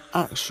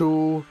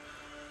actual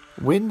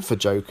win for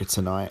Joker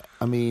tonight.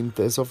 I mean,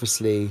 there's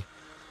obviously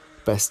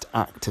Best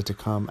Actor to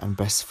come and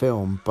Best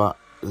Film, but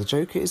the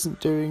Joker isn't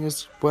doing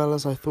as well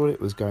as I thought it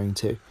was going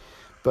to.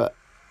 But,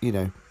 you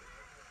know,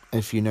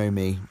 if you know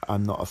me,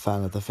 I'm not a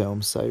fan of the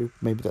film, so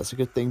maybe that's a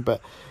good thing,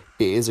 but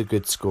it is a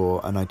good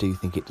score, and I do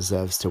think it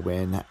deserves to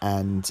win.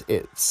 And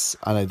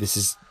I know this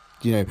is,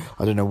 you know,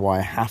 I don't know why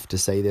I have to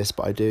say this,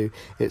 but I do.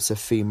 It's a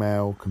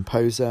female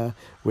composer,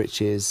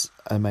 which is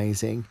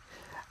amazing.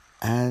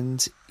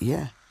 And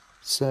yeah,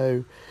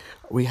 so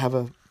we have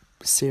a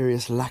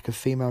serious lack of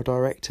female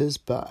directors,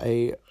 but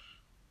a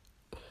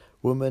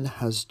woman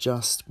has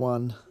just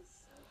won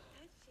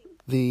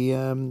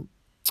the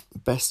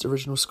Best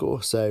Original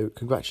Score, so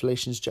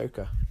congratulations,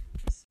 Joker.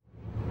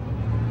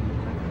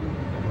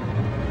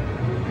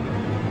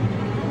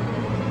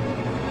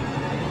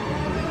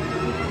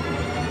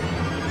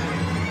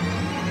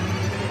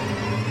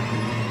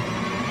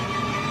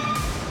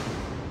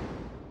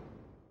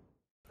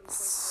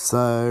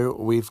 So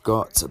we've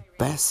got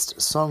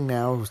Best Song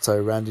now.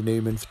 So Randy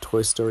Newman for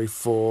Toy Story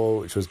 4,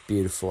 which was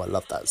beautiful. I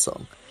love that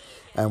song.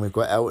 And we've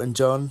got Elton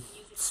John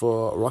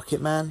for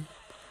Rocket Man.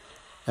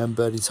 And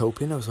Bernie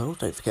Taupin as well.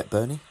 Don't forget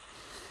Bernie.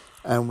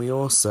 And we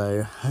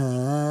also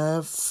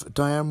have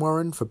Diane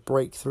Warren for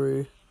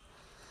Breakthrough.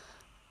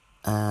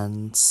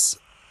 And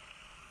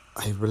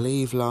I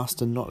believe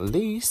last and not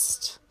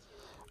least,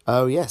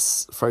 oh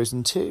yes,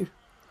 Frozen 2.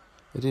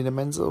 Idina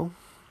Menzel.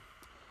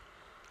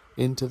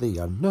 Into the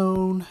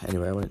Unknown.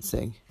 Anyway, I won't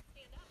sing.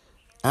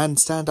 And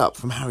Stand Up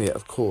from Harriet,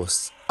 of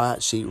course. I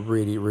actually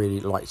really, really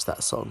liked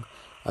that song.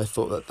 I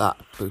thought that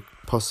would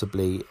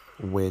possibly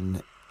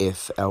win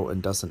if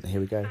Elton doesn't. Here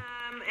we go.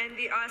 And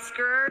the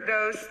Oscar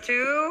goes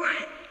to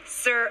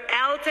Sir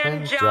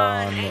Elton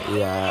John. John,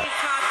 yeah.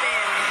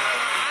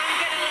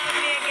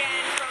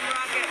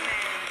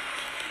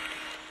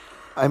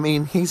 I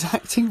mean, he's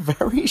acting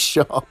very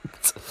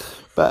shocked,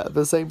 but at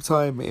the same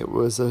time, it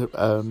was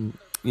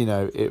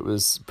it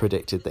was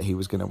predicted that he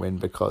was going to win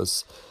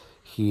because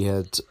he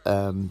had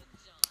been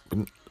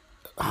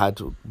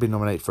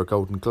nominated for a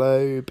Golden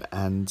Globe,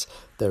 and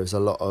there was a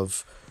lot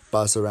of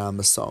buzz around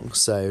the song.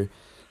 So,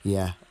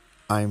 yeah,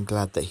 I'm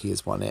glad that he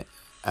has won it.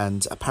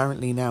 And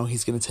apparently now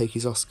he's going to take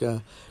his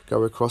Oscar,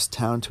 go across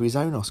town to his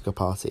own Oscar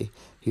party.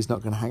 He's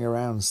not going to hang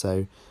around,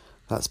 so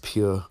that's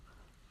pure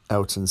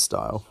Elton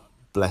style.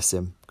 Bless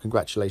him.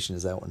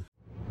 Congratulations, Elton.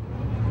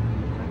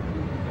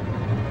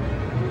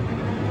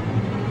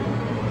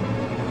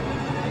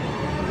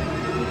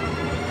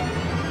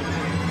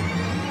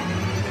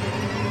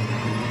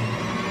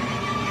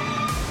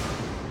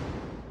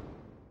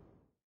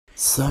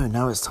 So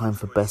now it's time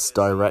for Best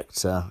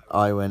Director.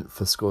 I went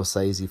for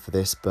Scorsese for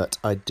this, but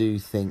I do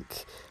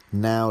think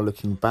now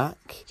looking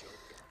back,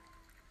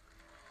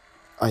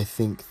 I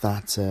think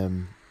that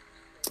Sam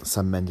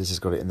Mendes has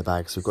got it in the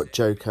bag. So we've got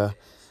Joker,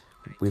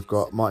 we've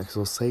got Martin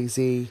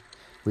Scorsese,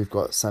 we've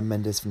got Sam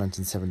Mendes for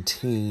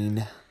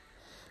 1917,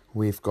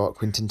 we've got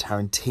Quentin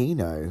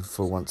Tarantino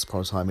for Once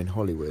Upon a Time in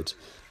Hollywood,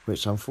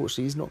 which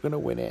unfortunately he's not going to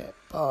win it,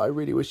 but I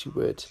really wish he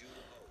would,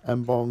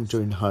 and Bong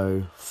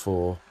Joon-ho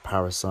for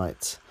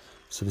Parasite.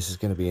 So this is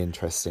going to be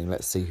interesting.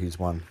 Let's see who's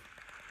won.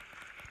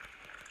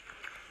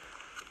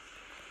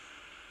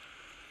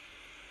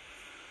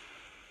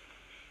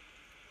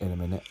 In a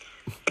minute.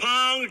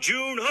 Bong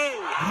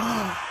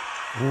Joon-ho!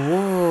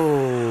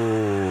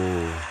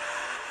 Whoa!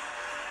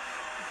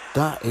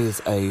 That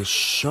is a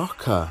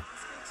shocker.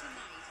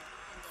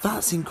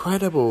 That's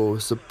incredible.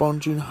 So Bong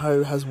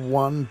Joon-ho has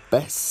won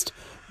Best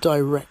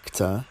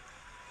Director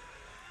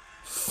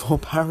for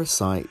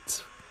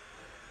Parasite.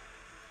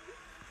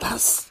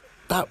 That's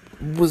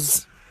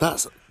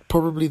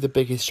probably the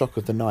biggest shock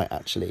of the night,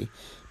 actually,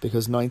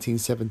 because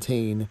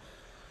 1917,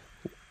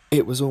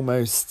 it was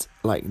almost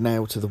like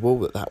nailed to the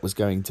wall that was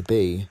going to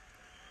be.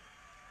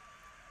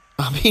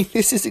 I mean,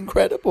 this is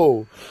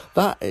incredible.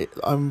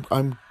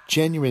 I'm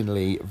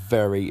genuinely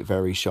very,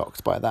 very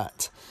shocked by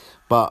that.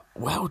 But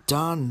well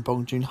done,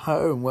 Bong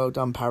Joon-ho, and well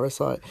done,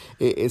 Parasite.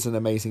 It is an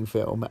amazing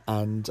film,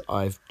 and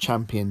I've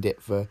championed it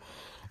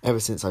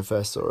ever since I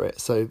first saw it.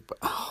 So,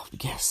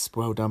 yes,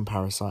 well done,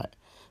 Parasite.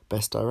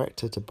 Best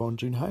Director to Bong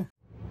Joon-ho.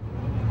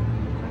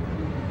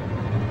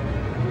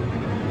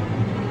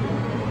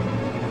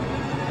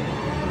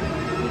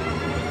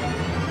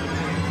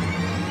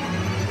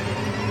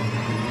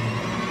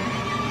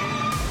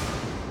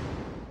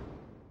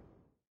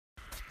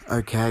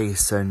 Okay,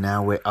 so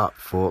now we're up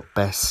for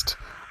Best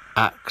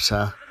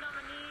Actor.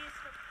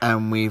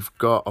 And we've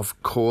got,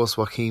 of course,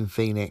 Joaquin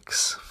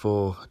Phoenix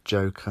for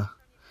Joker.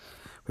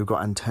 We've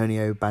got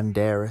Antonio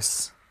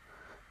Banderas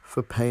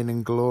for Pain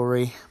and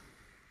Glory.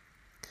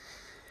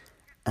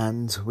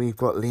 And we've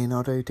got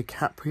Leonardo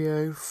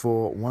DiCaprio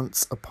for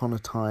Once Upon a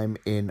Time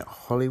in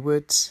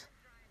Hollywood.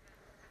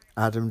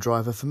 Adam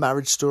Driver for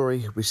Marriage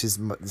Story,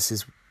 this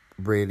is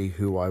really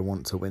who I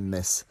want to win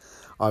this.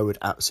 I would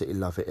absolutely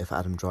love it if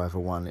Adam Driver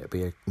won. It would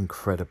be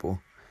incredible.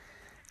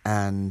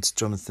 And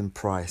Jonathan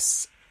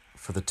Pryce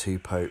for The Two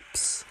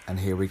Popes. And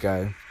here we go.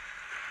 And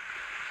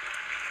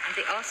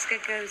the Oscar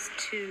goes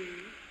to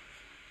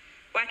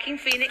Joaquin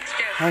Phoenix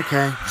Joker.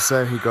 Okay,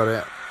 so he got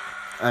it.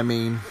 I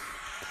mean,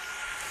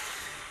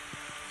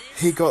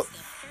 he got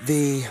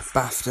the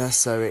BAFTA,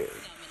 so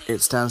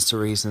it stands to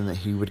reason that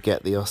he would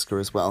get the Oscar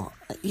as well.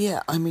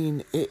 Yeah, I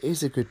mean, it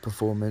is a good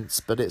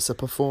performance, but it's a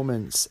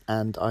performance,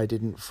 and I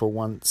didn't for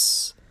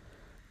once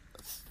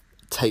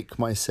take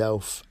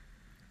myself,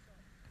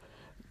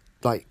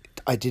 like,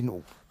 I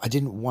didn't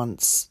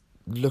once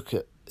look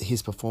at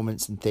his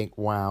performance and think,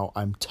 wow,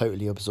 I'm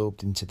totally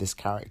absorbed into this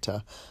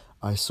character.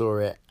 I saw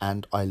it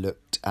and I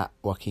looked at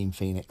Joaquin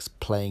Phoenix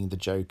playing the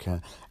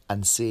Joker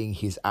and seeing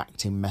his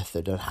acting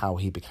method and how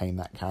he became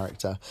that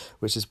character,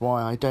 which is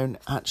why I don't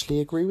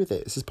actually agree with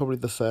it. This is probably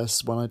the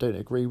first one I don't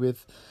agree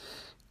with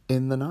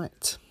in the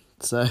night.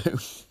 So,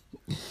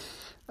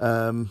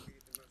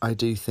 I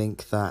do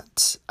think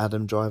that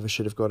Adam Driver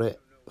should have got it.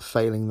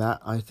 Failing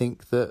that, I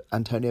think that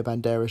Antonio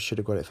Banderas should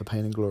have got it for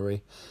Pain and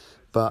Glory.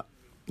 But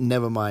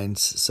never mind.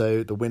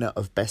 So the winner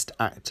of Best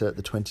Actor at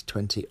the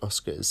 2020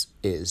 Oscars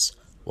is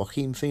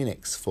Joaquin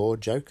Phoenix for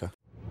Joker.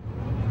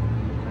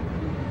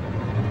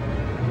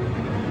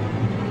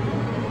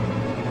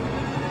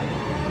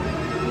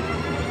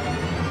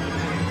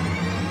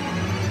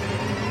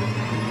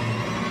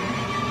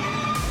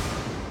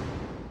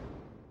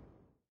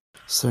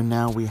 So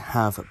now we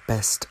have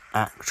Best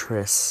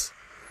Actress,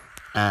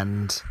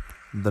 and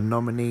the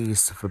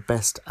nominees for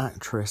Best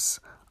Actress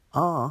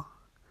are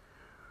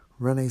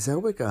Renee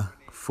Zellweger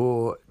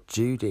for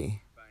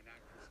Judy,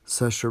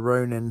 Saoirse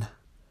Ronan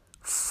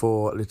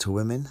for Little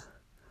Women,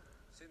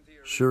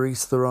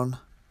 Charlize Theron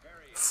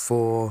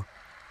for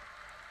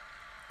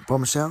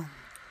Bombshell,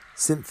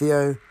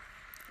 Cynthia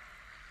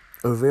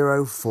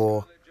Overo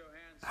for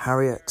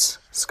Harriet,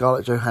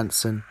 Scarlett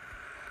Johansson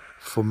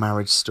for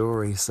Marriage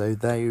Story. So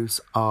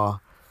those are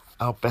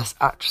our best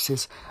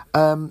actresses.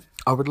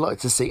 I would like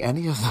to see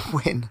any of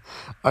them win.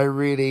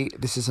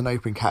 This is an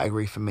open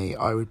category for me.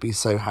 I would be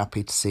so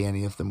happy to see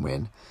any of them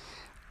win.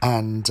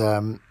 And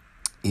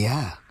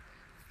yeah,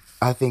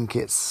 I think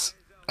it's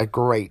a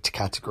great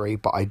category,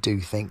 but I do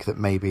think that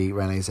maybe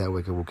Renee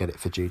Zellweger will get it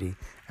for Judy,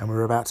 and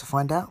we're about to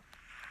find out.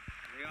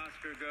 The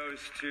Oscar goes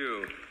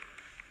to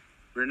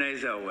Renee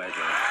Zellweger.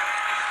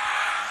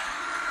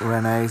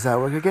 Renee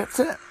Zellweger gets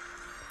it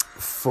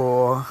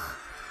for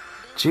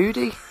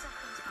Judy.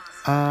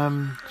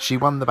 She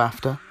won the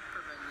BAFTA,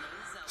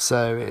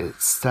 so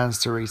it stands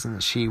to reason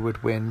that she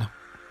would win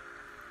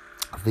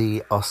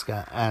the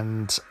Oscar,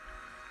 and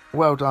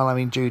well done. I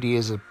mean, Judy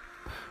is an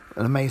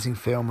amazing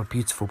film, a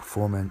beautiful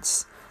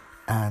performance,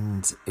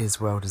 and is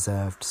well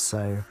deserved,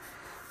 so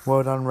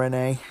well done,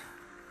 Renee.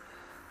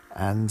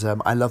 And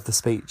I love the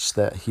speech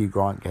that Hugh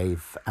Grant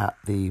gave at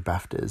the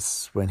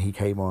BAFTAs when he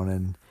came on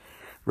and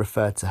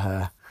referred to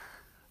her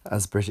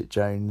as Bridget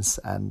Jones,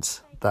 and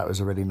that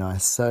was really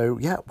nice. So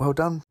yeah, well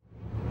done.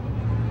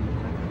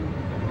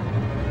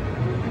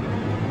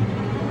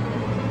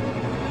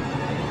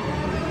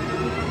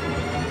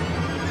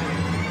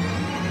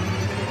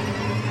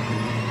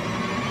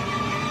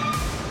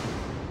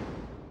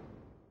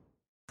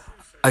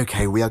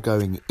 Okay, we are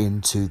going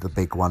into the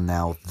big one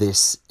now.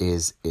 This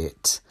is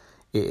it.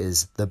 It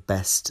is the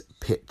Best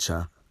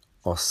Picture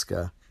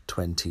Oscar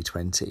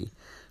 2020.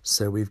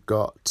 So we've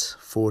got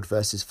Ford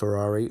versus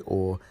Ferrari,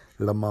 or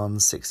Le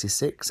Mans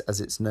 66 as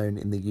it's known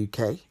in the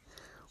UK.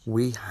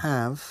 We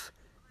have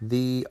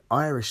The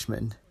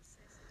Irishman,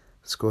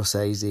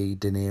 Scorsese,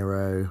 De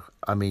Niro.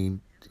 I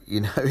mean,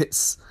 you know,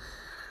 it's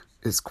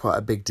quite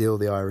a big deal,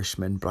 The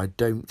Irishman, but I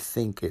don't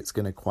think it's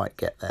going to quite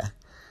get there.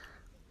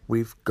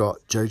 We've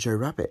got Jojo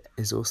Rabbit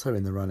is also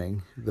in the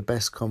running, the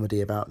best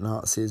comedy about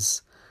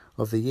Nazis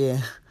of the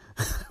year,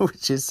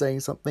 which is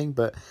saying something,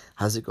 but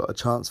has it got a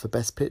chance for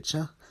Best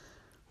Picture?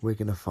 We're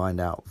going to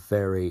find out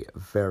very,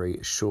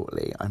 very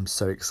shortly. I'm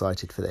so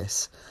excited for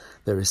this.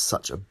 There is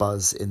such a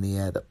buzz in the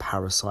air that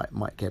Parasite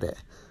might get it,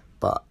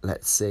 but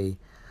let's see.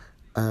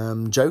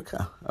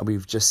 Joker,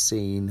 we've just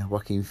seen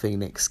Joaquin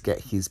Phoenix get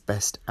his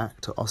Best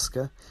Actor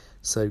Oscar,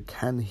 so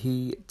can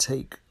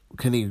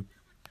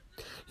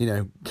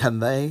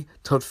they,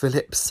 Todd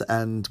Phillips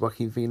and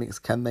Joaquin Phoenix,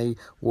 can they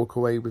walk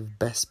away with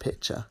Best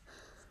Picture?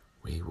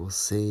 We will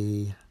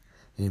see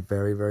in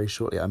very, very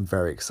shortly. I'm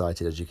very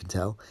excited, as you can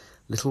tell.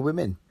 Little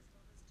Women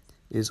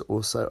is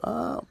also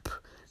up.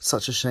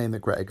 Such a shame that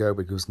Greta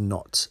Gerwig was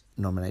not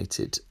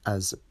nominated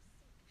as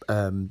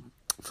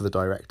for the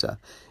director,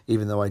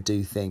 even though I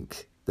do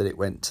think that it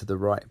went to the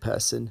right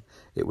person.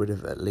 It would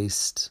have at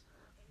least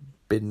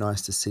been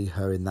nice to see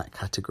her in that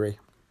category.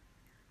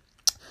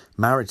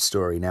 Marriage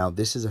Story. Now,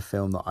 this is a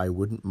film that I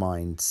wouldn't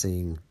mind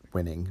seeing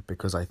winning,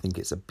 because I think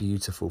it's a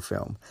beautiful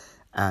film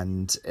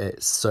and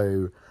it's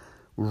so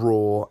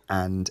raw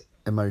and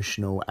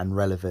emotional and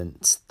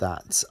relevant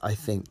that I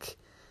think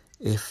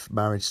if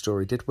Marriage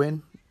Story did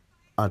win,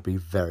 I'd be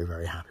very,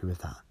 very happy with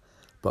that.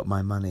 But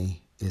my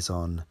money is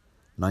on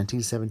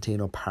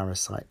 1917 or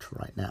Parasite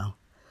right now.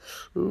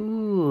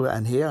 Ooh,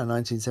 and here,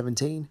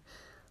 1917,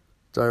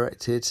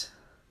 directed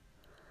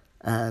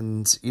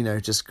and, you know,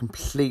 just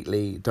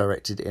completely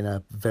directed in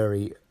a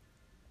very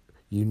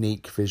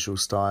unique visual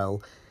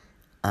style,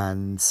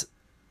 and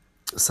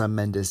Sam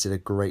Mendes did a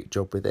great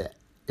job with it.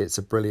 It's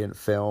a brilliant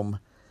film.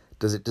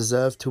 Does it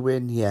deserve to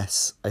win?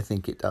 Yes, I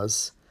think it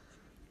does.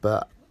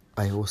 But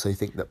I also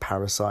think that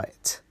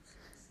Parasite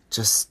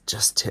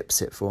just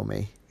tips it for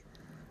me.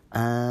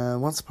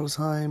 Once Upon a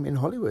Time in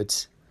Hollywood.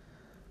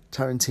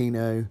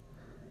 Tarantino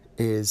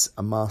is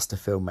a master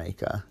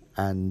filmmaker,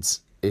 and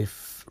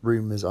if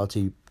rumours are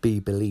to be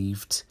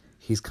believed,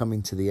 he's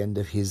coming to the end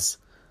of his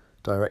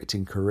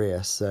directing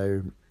career.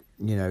 So,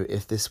 you know,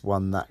 if this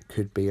won, that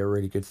could be a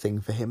really good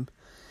thing for him.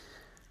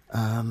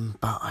 But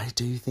I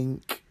do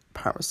think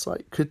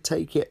Parasite could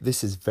take it.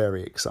 This is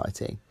very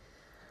exciting.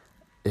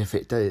 If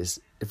it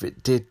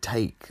did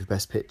take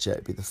Best Picture,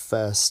 it'd be the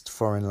first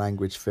foreign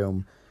language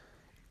film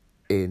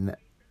in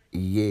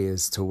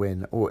years to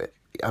win.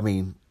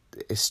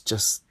 It's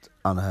just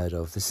unheard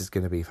of. This is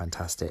going to be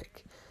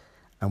fantastic.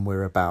 And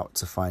we're about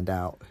to find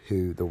out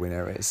who the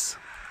winner is.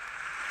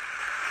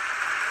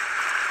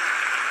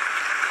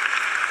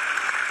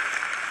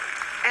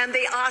 And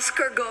the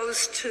Oscar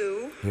goes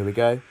to Here we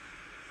go.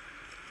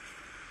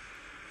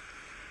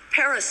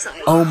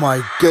 Parasite. Oh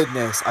my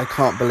goodness, I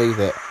can't believe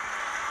it.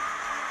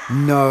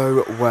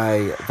 No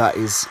way. That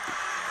is...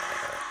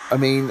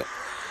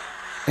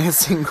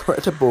 it's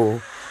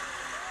incredible.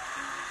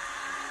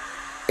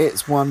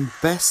 It's won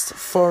Best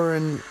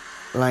Foreign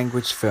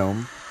Language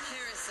Film.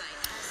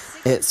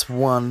 It's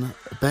won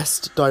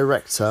Best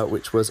Director,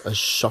 which was a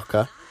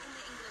shocker.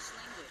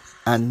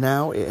 And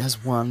now it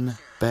has won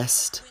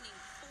Best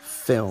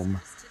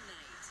Film.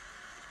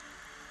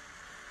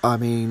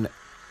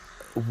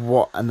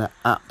 What an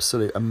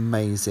absolute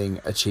amazing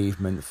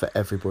achievement for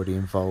everybody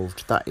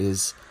involved. That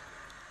is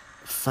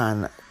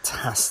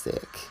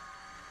fantastic.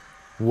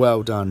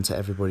 Well done to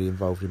everybody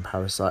involved in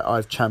Parasite.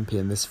 I've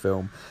championed this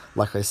film.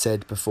 Like I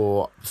said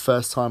before,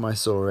 first time I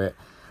saw it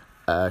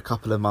a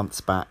couple of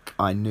months back,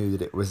 I knew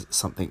that it was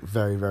something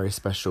very, very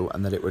special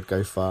and that it would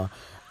go far.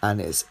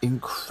 And it's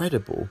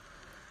incredible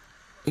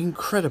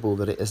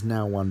that it has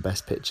now won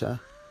Best Picture.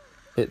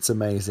 It's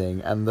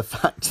amazing. And the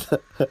fact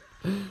that,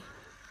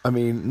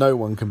 no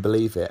one can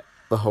believe it.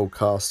 The whole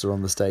cast are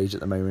on the stage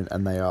at the moment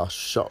and they are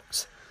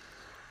shocked.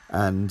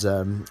 And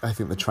I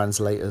think the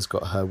translator's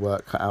got her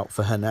work cut out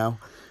for her now.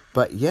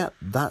 But yeah,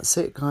 that's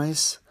it,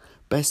 guys.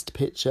 Best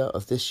Picture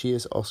of this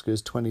year's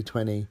Oscars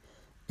 2020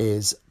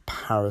 is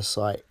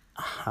Parasite.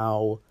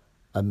 How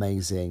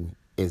amazing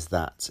is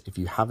that? If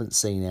you haven't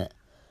seen it,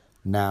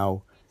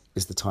 now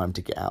is the time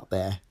to get out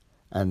there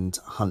and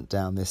hunt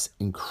down this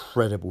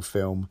incredible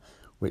film,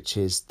 which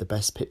is the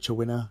Best Picture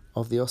winner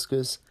of the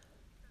Oscars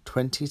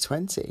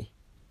 2020.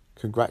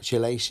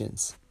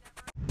 Congratulations.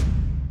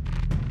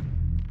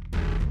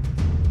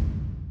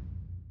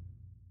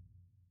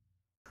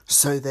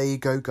 So there you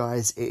go,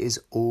 guys. It is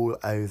all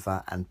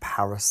over and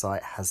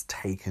Parasite has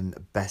taken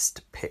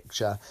Best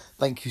Picture.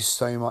 Thank you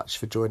so much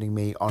for joining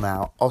me on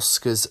our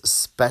Oscars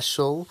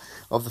special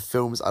of the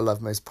Films I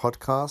Love Most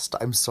podcast.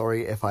 I'm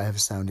sorry if I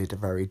have sounded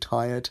very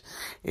tired.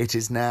 It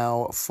is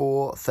now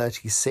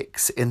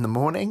 4:36 in the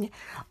morning.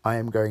 I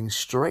am going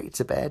straight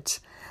to bed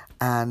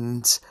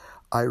and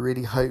I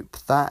really hope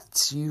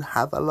that you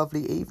have a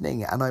lovely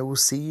evening, and I will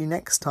see you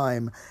next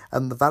time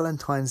and the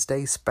Valentine's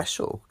Day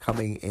special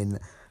coming in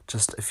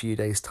just a few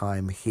days'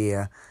 time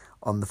here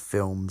on the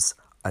Films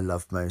I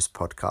Love Most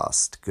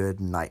podcast. Good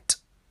night.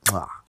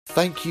 Mwah.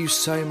 Thank you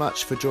so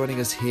much for joining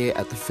us here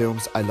at the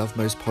Films I Love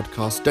Most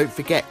podcast. Don't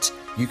forget,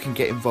 you can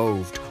get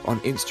involved on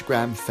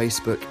Instagram,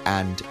 Facebook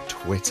and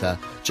Twitter.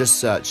 Just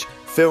search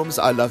Films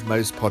I Love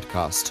Most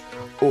podcast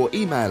or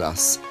email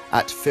us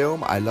at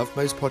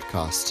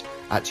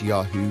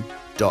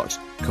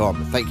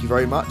filmilovemostpodcast@yahoo.com. Thank you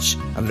very much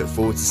and look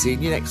forward to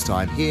seeing you next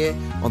time here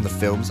on the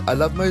Films I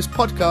Love Most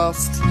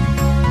podcast.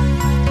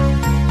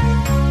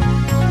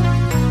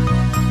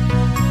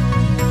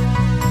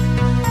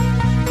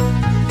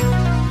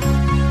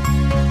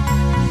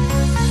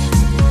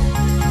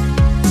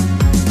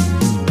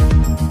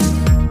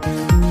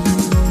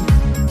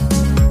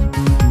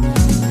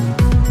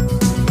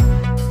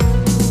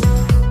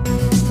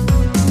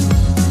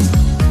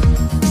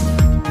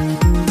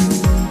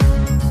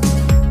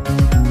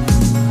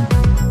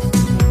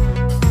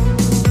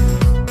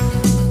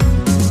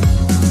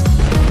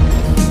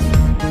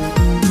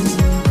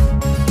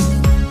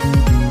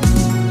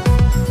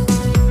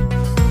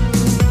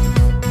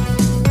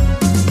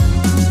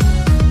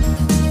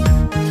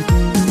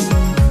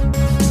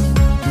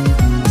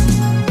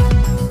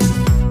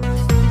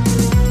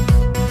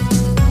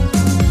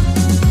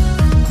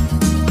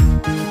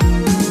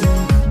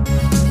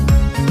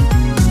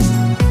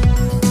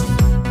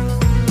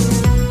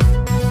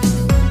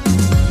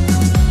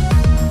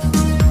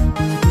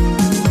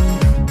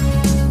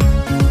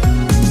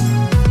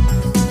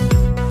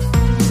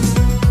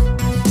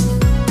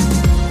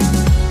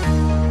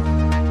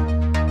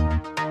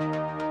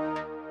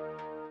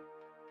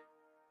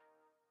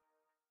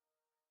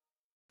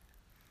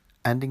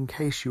 And in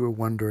case you were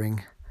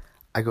wondering,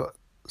 I got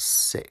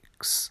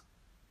 6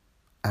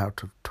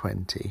 out of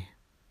 20.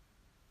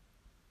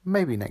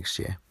 Maybe next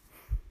year.